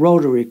of the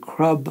Rotary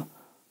Club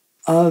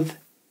of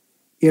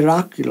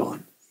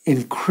Iraklon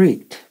in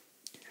Crete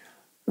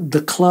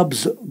the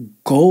club's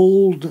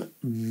gold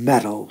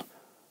medal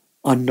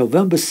on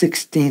November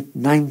 16,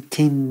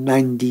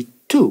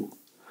 1992,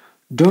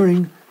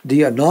 during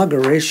the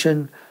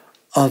inauguration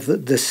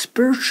of the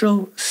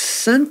spiritual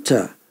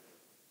center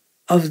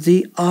of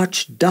the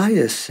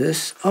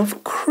Archdiocese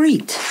of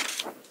Crete.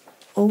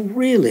 Oh,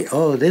 really?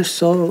 Oh, they're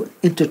so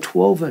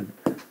interwoven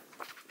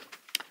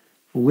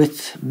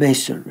with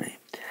Masonry.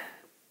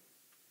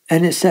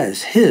 And it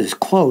says, his,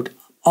 quote,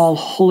 all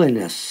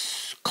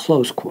holiness,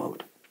 close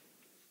quote,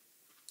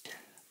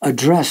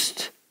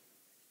 addressed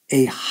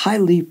a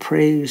highly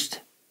praised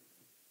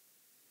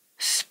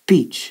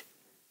speech,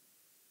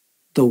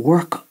 the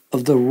work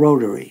of the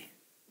Rotary,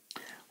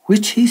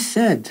 which he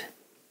said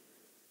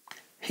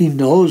he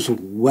knows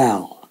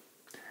well.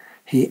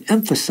 He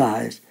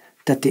emphasized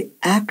that the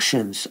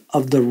actions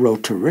of the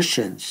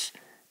Rotarians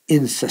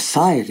in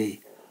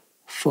society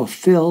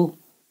fulfill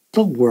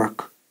the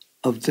work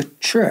of the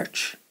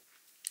church.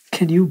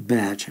 Can you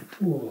imagine?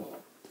 Whoa.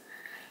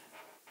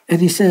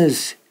 And he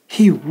says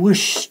he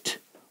wished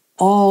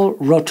all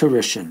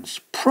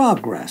Rotarians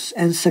progress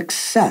and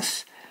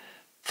success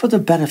for the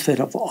benefit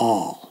of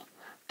all.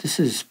 This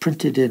is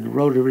printed in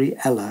Rotary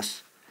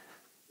LS,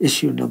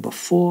 issue number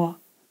 4,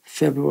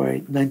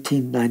 February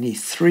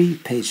 1993,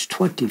 page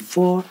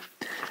 24.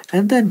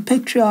 And then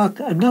Patriarch,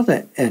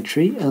 another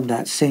entry on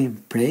that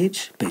same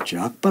page,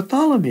 Patriarch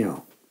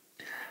Bartholomew,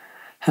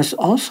 has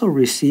also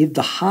received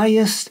the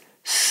highest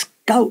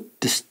Scout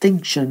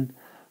distinction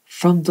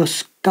from the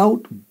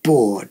Scout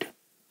Board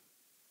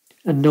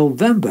in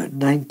November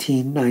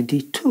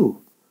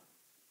 1992.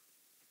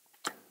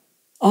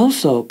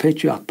 Also,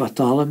 Patriarch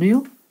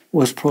Bartholomew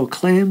was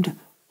proclaimed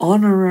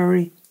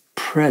honorary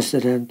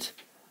president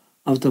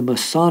of the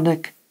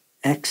Masonic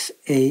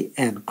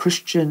XAN,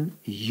 Christian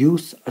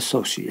Youth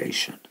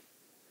Association.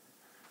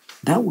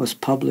 That was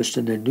published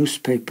in a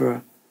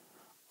newspaper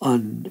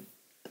in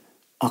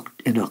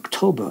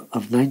October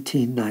of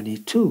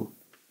 1992.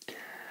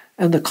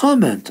 And the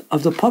comment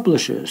of the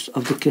publishers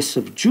of the Kiss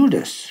of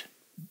Judas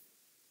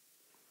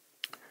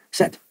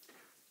said,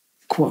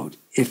 quote,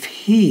 if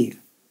he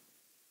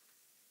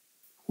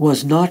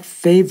was not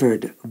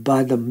favored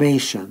by the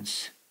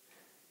Masons,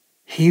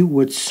 he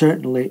would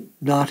certainly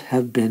not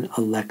have been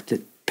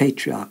elected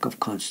Patriarch of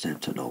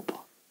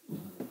Constantinople.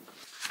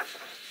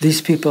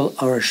 These people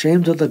are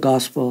ashamed of the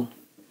gospel,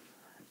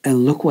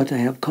 and look what they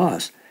have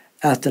caused.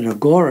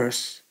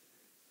 Athenagoras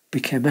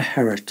became a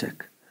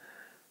heretic,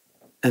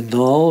 and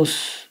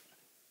those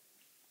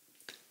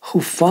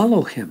who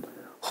follow him,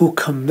 who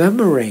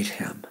commemorate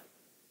him,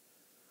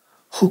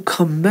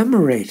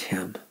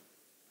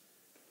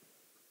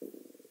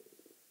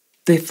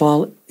 they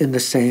fall in the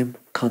same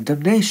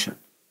condemnation.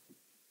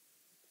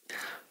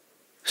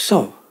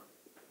 So,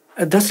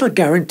 that's not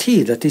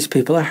guaranteed that these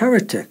people are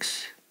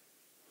heretics.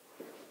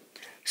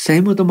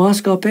 Same with the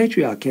Moscow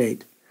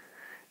Patriarchate.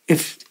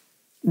 If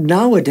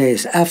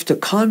nowadays, after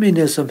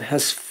communism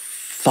has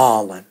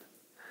fallen,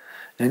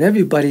 and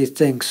everybody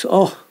thinks,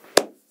 oh,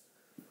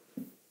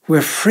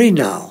 we're free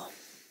now.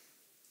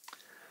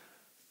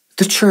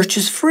 The church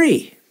is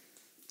free.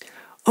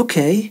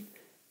 Okay,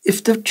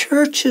 if the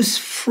church is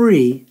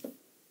free,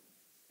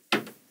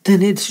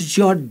 then it's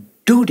your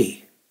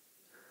duty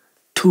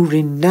to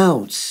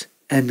renounce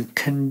and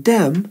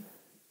condemn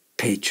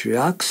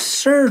Patriarch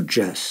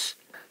Sergius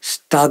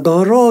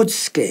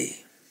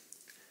Stagorodsky.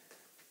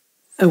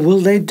 And will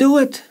they do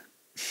it?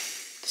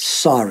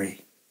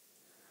 Sorry.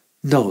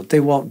 No, they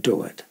won't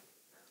do it.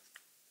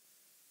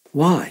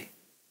 Why?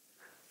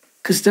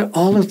 Because they're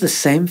all of the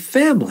same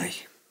family.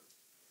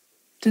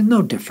 There's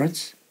no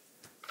difference.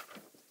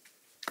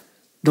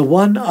 The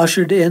one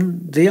ushered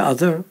in the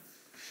other,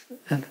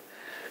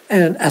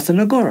 and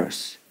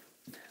Athenagoras.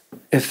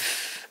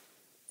 If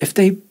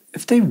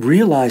they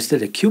realize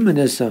that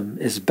ecumenism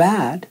is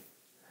bad,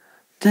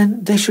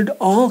 then they should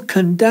all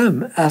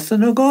condemn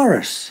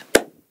Athenagoras.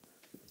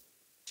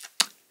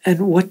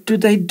 And what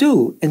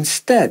do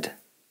instead?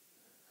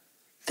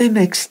 They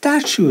make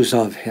statues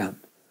of him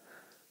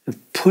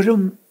and put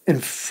him in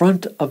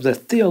front of the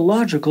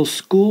theological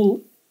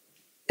school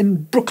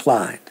in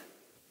Brookline.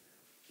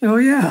 Oh,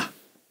 yeah.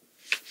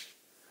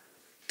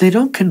 They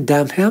don't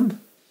condemn him.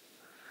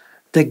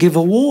 They give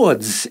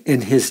awards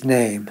in his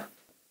name.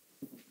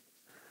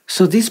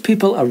 So these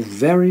people are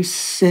very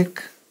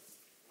sick,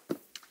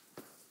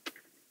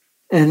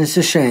 and it's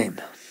a shame.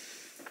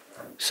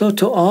 So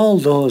to all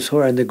those who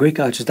are in the Greek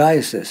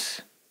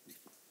Archdiocese,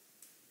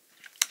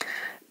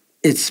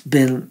 it's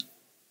been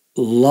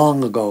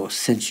long ago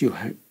since you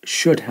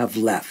should have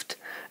left.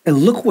 And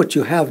look what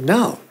you have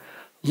now.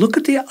 Look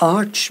at the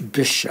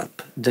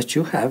Archbishop that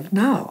you have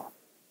now.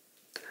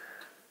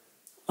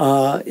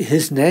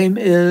 His name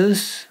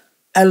is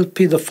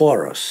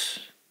Elpidophoros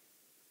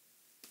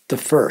the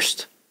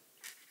First,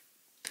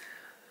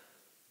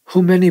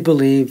 who many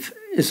believe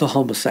is a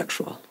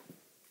homosexual,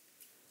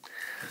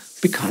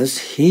 because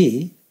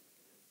he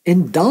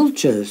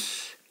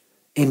indulges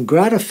in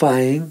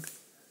gratifying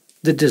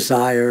the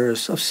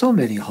desires of so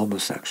many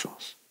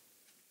homosexuals.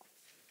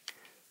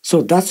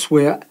 So that's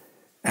where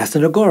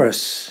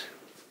Athenagoras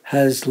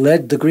has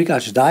led the Greek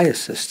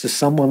Archdiocese, to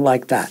someone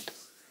like that.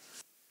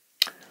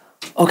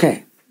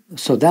 Okay,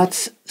 so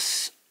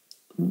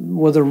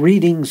were the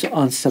readings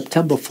on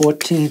September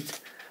 14th,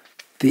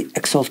 the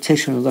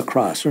Exaltation of the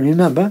Cross.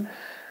 Remember,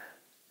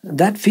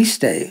 that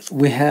feast day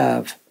we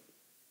have,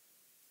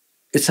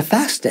 it's a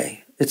fast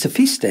day. It's a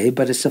feast day,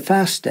 but it's a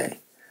fast day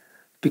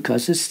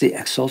because it's the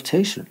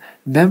Exaltation.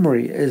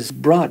 Memory is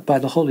brought by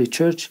the Holy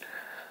Church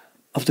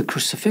of the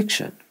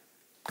crucifixion.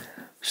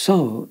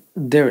 So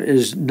there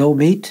is no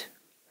meat,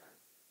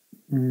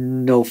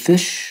 no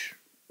fish,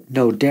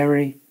 no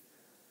dairy,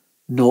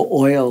 no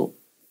oil,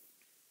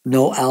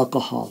 no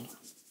alcohol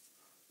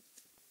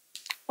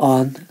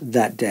on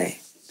that day.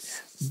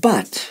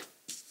 But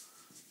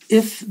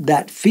if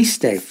that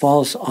feast day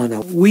falls on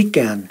a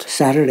weekend,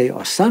 Saturday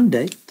or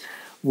Sunday,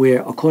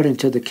 where according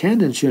to the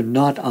canons you're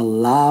not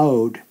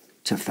allowed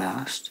to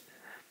fast,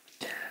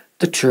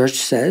 the Church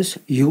says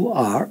you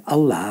are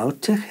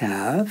allowed to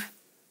have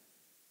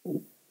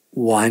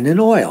wine and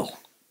oil.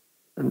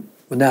 And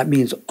that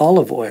means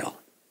olive oil.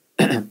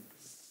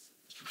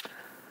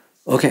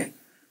 Okay.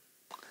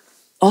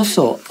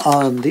 Also,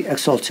 on the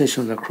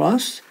Exaltation of the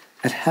Cross,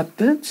 it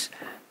happens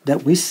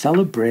that we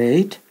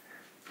celebrate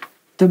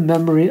the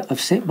memory of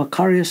St.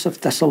 Makarios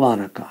of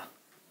Thessalonica,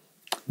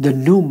 the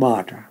new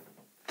martyr.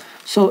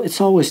 So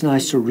it's always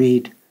nice to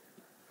read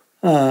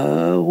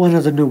one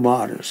of the new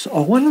martyrs,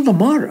 or one of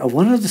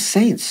the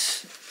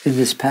saints in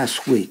this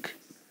past week.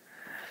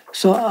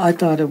 So I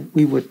thought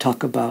we would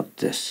talk about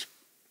this.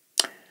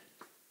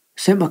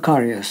 St.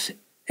 Makarios,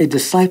 a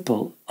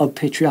disciple of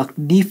Patriarch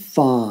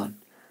Nephon,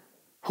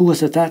 who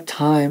was at that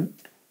time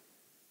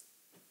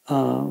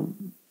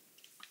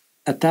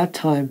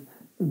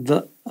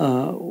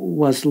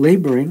was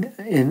laboring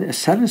in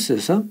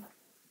asceticism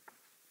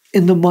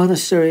in the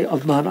monastery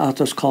of Mount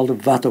Athos called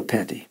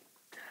Vatopedi.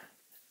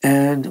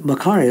 And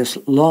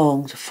Makarios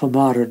longed for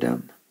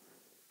martyrdom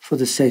for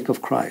the sake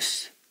of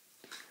Christ.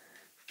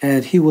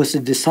 And he was a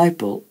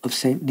disciple of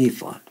St.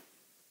 Nephon.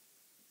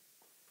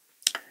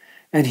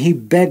 And he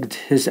begged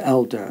his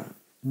elder,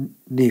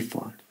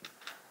 Nephon,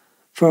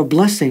 for a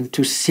blessing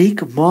to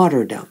seek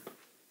martyrdom.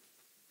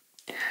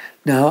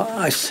 Now,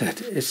 I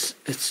said,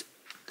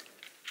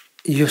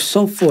 you're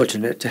so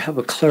fortunate to have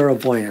a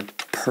clairvoyant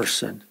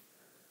person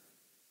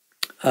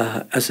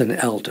as an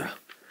elder,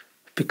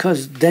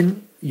 because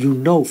then you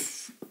know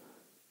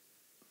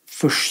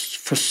for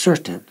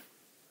certain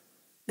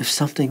if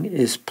something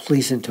is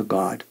pleasing to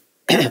God.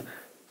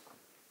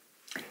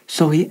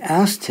 So he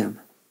asked him,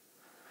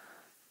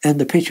 and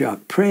the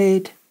Patriarch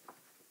prayed,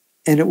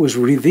 and it was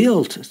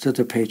revealed to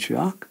the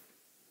Patriarch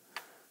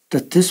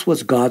that this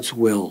was God's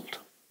will.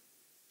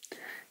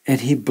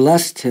 And he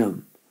blessed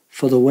him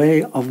for the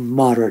way of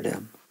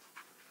martyrdom.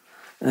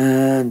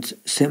 And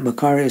St.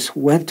 Makarios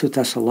went to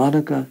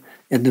Thessalonica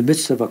in the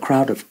midst of a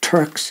crowd of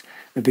Turks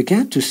and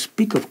began to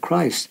speak of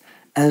Christ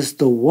as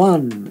the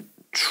one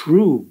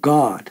true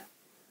God.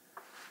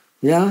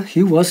 Yeah,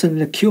 he was an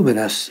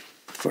ecumenist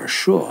for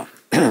sure.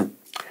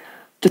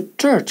 The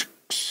Turks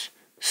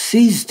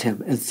seized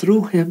him and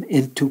threw him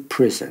into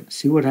prison.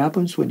 See what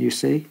happens when you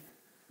say,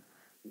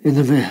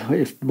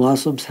 if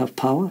Muslims have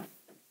power?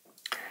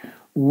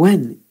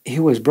 When he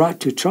was brought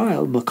to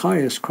trial,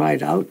 Makarios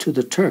cried out to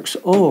the Turks,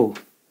 "Oh,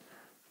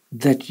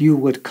 that you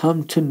would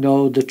come to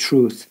know the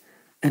truth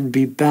and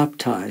be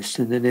baptized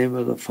in the name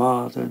of the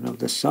Father and of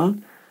the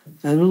Son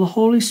and of the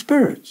Holy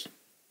Spirit."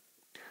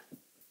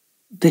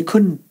 They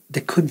couldn't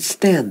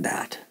stand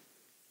that.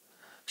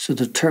 So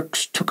the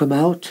Turks took him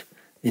out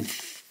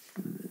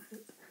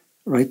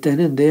right then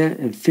and there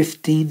in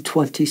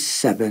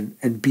 1527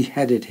 and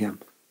beheaded him.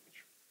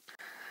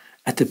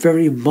 At the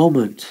very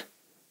moment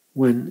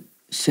when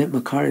St.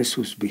 Makarios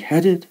was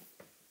beheaded,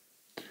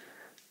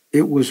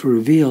 it was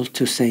revealed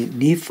to St.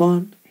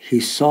 Nephon. He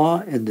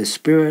saw in the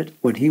spirit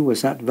when he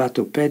was at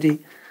Vatopedi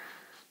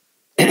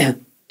that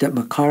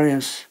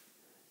Makarios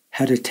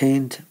had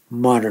attained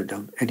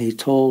martyrdom, and he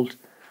told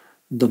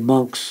the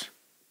monks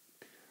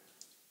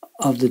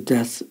of the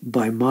death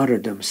by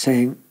martyrdom,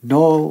 saying,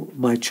 "Know,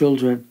 my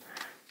children,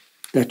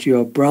 that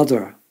your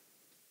brother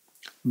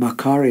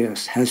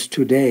Makarios has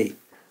today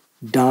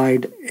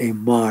died a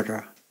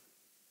martyr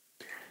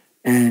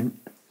and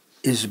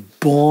is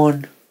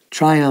born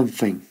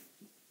triumphing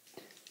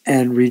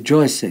and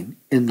rejoicing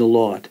in the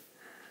Lord.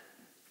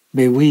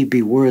 May we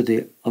be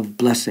worthy of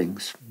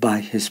blessings by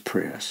his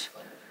prayers."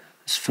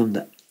 It's from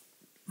the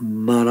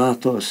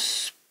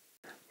Marathos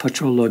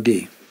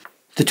Patrologi.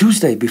 The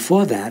Tuesday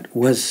before that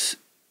was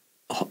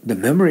the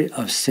memory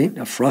of St.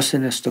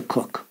 Euphrosynos the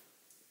Cook.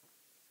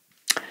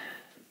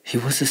 He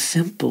was a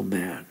simple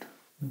man,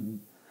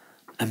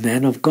 a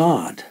man of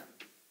God.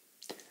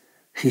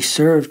 He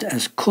served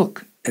as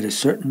cook at a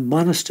certain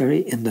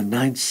monastery in the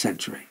 9th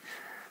century.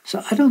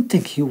 So I don't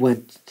think he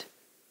went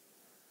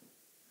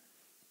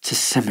to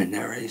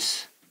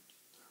seminaries,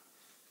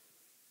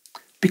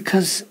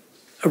 because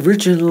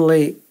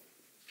originally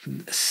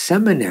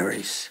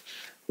seminaries,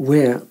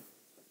 where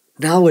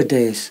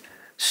nowadays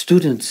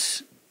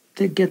students,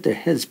 they get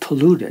their heads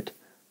polluted.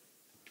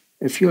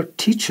 If your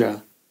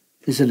teacher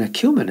is an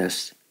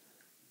ecumenist,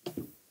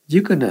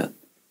 you're gonna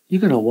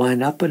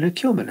wind up an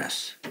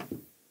ecumenist.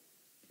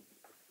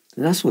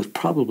 And that's what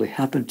probably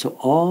happened to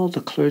all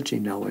the clergy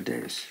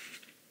nowadays.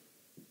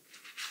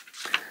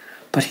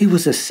 But he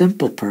was a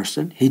simple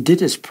person. He did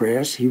his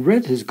prayers. He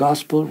read his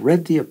gospel,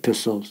 read the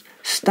epistles,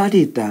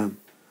 studied them.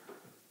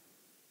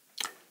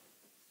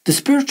 The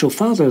spiritual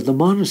father of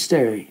the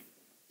monastery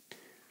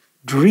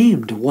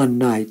dreamed one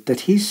night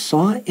that he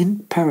saw in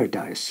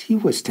paradise. He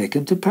was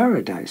taken to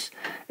paradise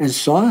and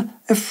saw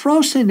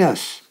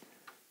Euphrosynos,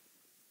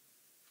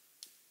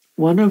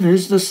 one of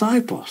his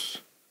disciples,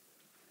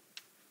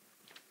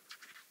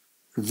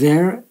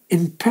 there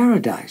in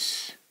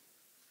paradise.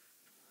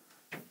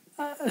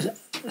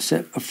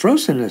 So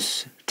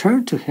Euphrosynos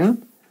turned to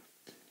him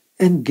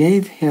and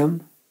gave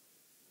him,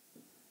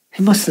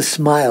 he must have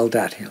smiled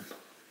at him,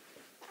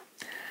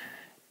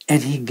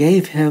 and he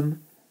gave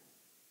him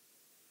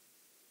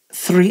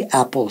 3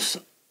 apples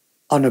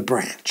on a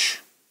branch.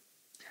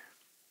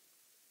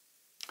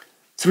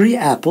 3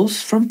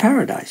 apples from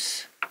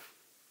paradise.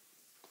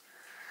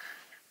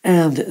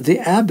 And the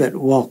abbot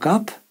woke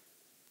up,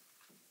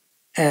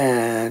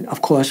 and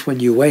of course when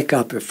you wake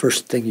up, the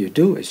first thing you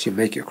do is you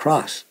make your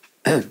cross.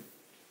 And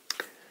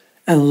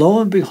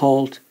lo and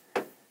behold,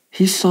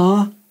 he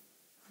saw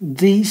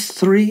these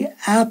 3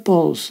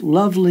 apples,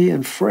 lovely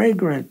and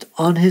fragrant,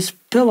 on his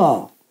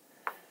pillow.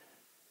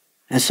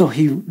 And so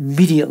he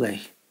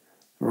immediately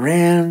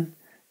ran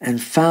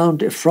and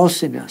found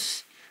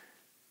Euphrosynos.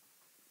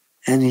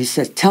 And he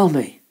said, "Tell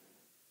me,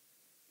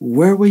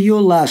 where were you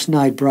last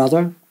night,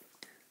 brother?"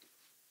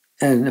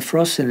 And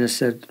Euphrosynos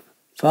said,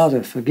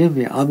 "Father, forgive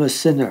me, I'm a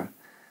sinner."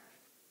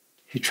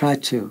 He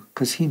tried to,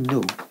 because he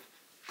knew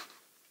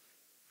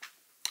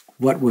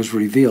what was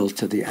revealed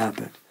to the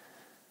abbot.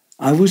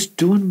 "I was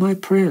doing my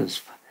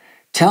prayers.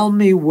 Tell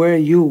me where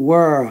you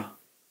were,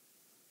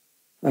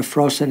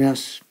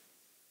 Euphrosynos."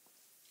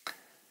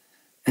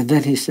 And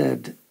then he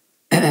said,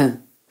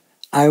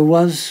 "I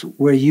was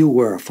where you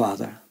were,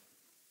 Father."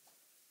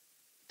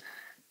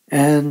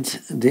 And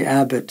the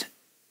abbot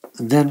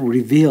then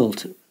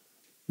revealed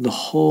the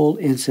whole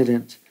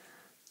incident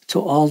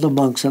to all the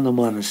monks in the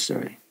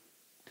monastery.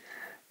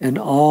 And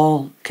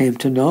all came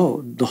to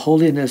know the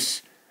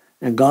holiness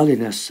and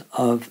godliness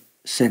of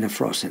St.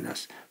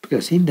 Euphrosynos,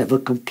 because he never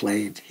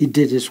complained. He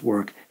did his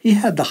work. He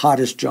had the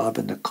hardest job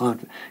in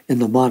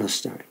the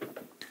monastery.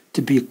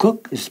 To be a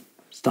cook is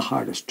the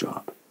hardest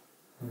job.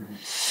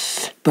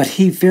 But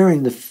he,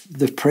 fearing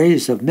the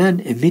praise of men,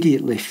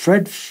 immediately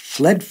fled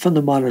from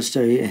the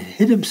monastery and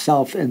hid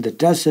himself in the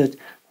desert,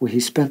 where he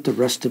spent the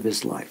rest of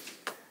his life.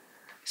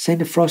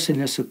 St.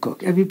 Euphrosynos the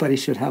Cook. Everybody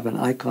should have an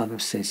icon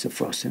of St.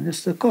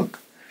 Euphrosynos the Cook.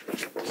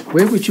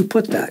 Where would you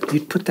put that?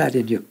 You'd put that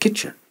in your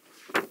kitchen,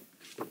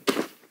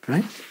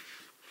 right?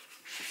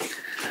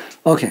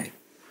 Okay,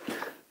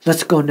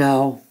 let's go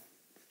now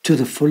to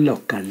the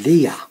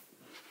Philokalia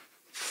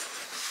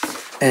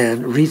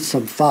and read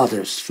some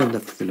fathers from the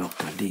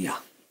Philokalia.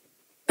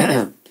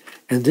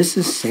 And this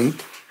is Saint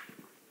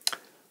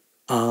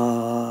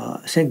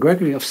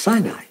Gregory of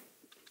Sinai.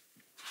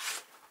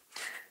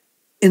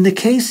 In the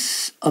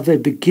case of a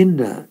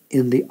beginner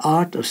in the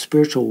art of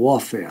spiritual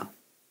warfare,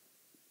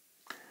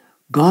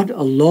 God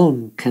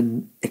alone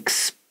can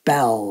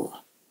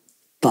expel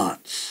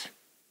thoughts,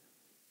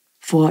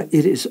 for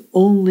it is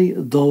only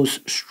those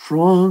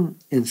strong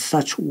in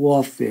such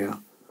warfare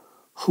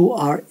who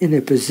are in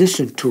a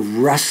position to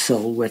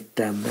wrestle with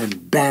them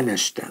and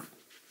banish them.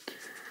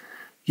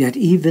 Yet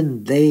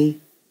even they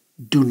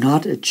do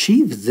not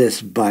achieve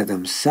this by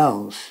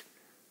themselves,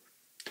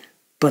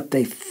 but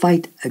they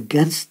fight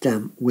against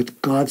them with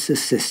God's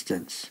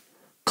assistance,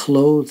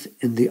 clothed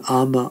in the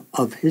armor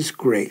of His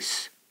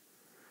grace.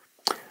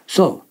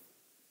 So,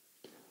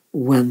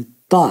 when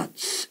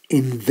thoughts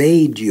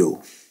invade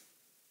you,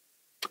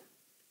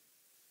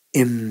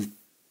 in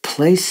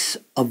place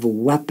of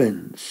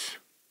weapons,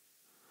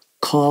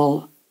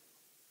 call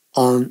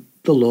on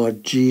the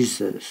Lord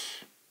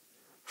Jesus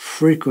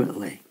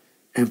frequently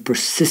and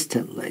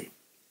persistently,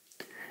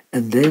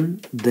 and then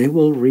they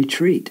will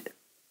retreat,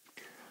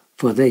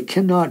 for they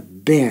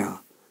cannot bear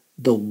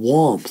the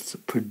warmth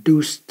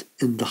produced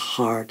in the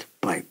heart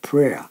by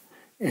prayer,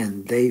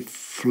 and they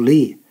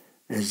flee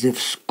as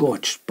if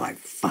scorched by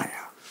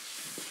fire.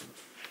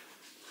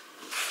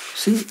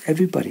 See,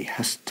 everybody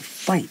has to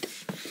fight,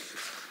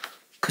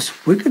 because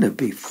we're going to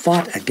be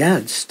fought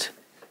against,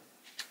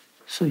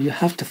 so you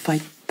have to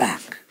fight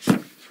back.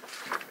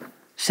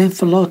 St.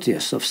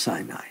 Philokalia of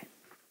Sinai.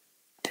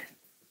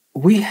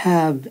 We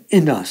have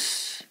in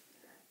us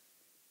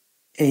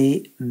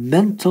a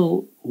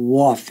mental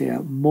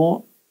warfare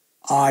more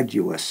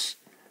arduous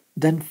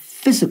than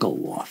physical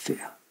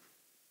warfare.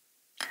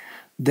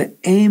 The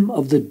aim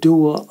of the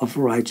doer of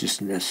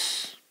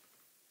righteousness,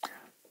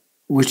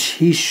 which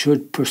he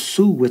should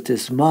pursue with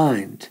his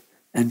mind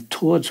and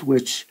towards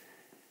which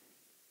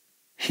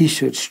he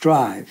should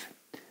strive,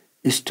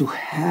 is to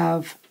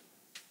have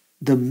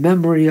the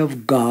memory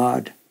of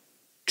God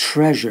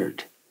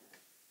treasured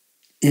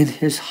in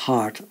his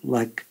heart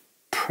like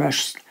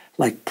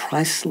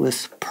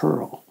priceless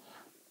pearl,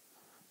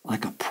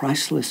 like a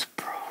priceless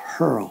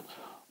pearl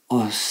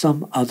or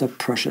some other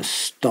precious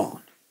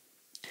stone.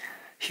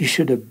 He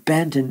should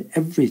abandon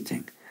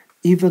everything,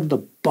 even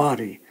the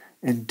body,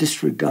 and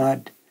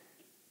disregard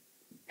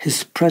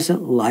his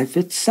present life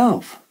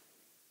itself,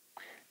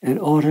 in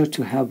order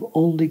to have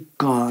only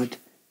God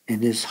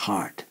in his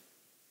heart.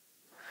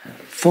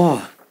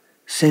 For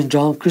St.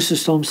 John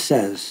Chrysostom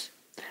says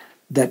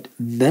that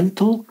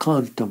mental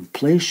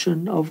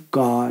contemplation of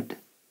God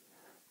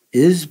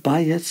is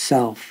by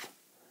itself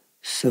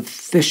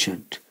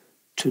sufficient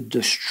to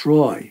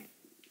destroy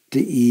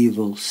the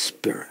evil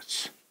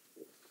spirits.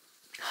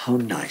 How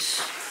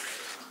nice.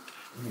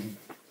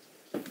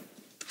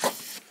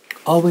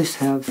 Always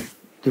have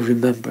the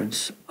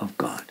remembrance of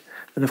God.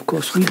 And of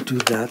course we do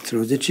that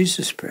through the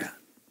Jesus Prayer.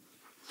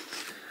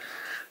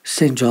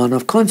 St. John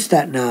of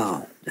Kronstadt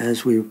now,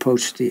 as we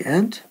approach the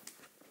end,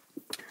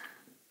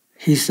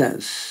 he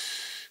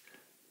says,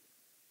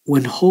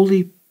 when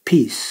holy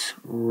peace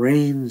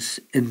reigns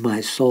in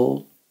my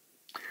soul,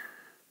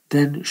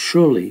 then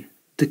surely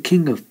the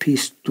King of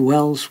peace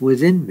dwells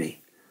within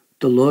me,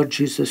 the Lord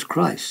Jesus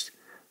Christ,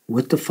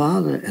 with the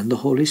Father and the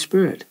Holy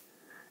Spirit.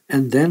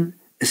 And then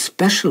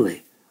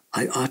especially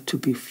I ought to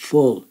be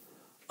full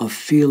of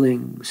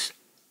feelings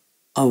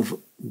of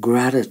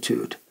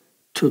gratitude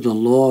to the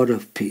Lord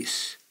of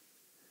peace,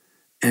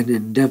 and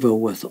endeavor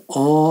with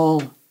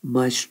all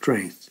my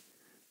strength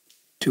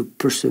to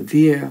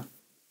persevere,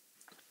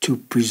 to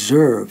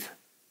preserve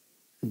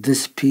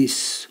this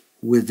peace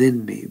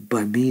within me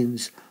by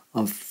means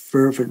of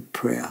fervent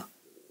prayer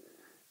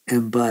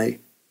and by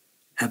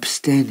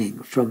abstaining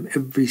from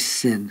every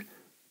sin,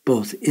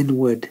 both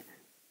inward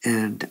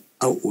and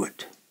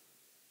outward.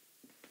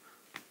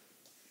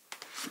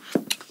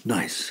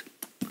 Nice.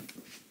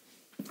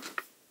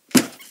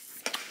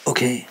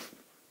 Okay.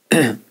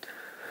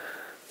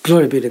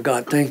 Glory be to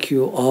God. Thank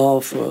you all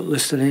for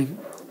listening.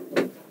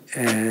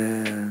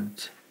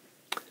 And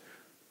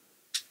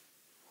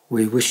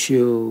we wish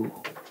you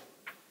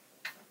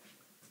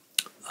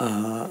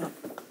a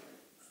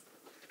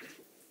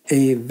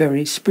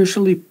very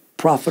spiritually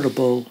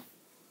profitable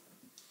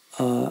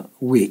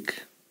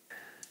week.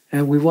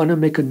 And we want to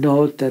make a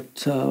note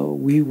that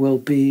we will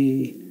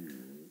be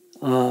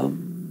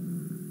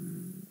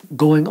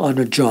going on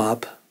a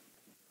job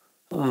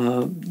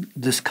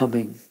this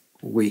coming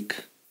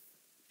week.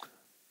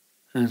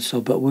 And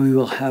so, but we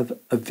will have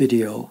a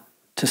video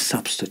to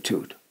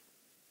substitute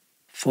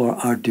for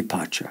our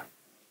departure.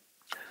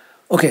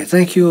 Okay,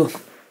 thank you.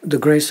 The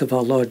grace of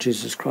our Lord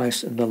Jesus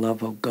Christ and the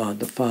love of God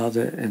the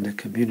Father and the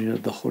communion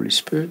of the Holy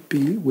Spirit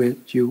be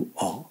with you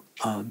all.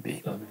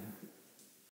 Amen. Amen.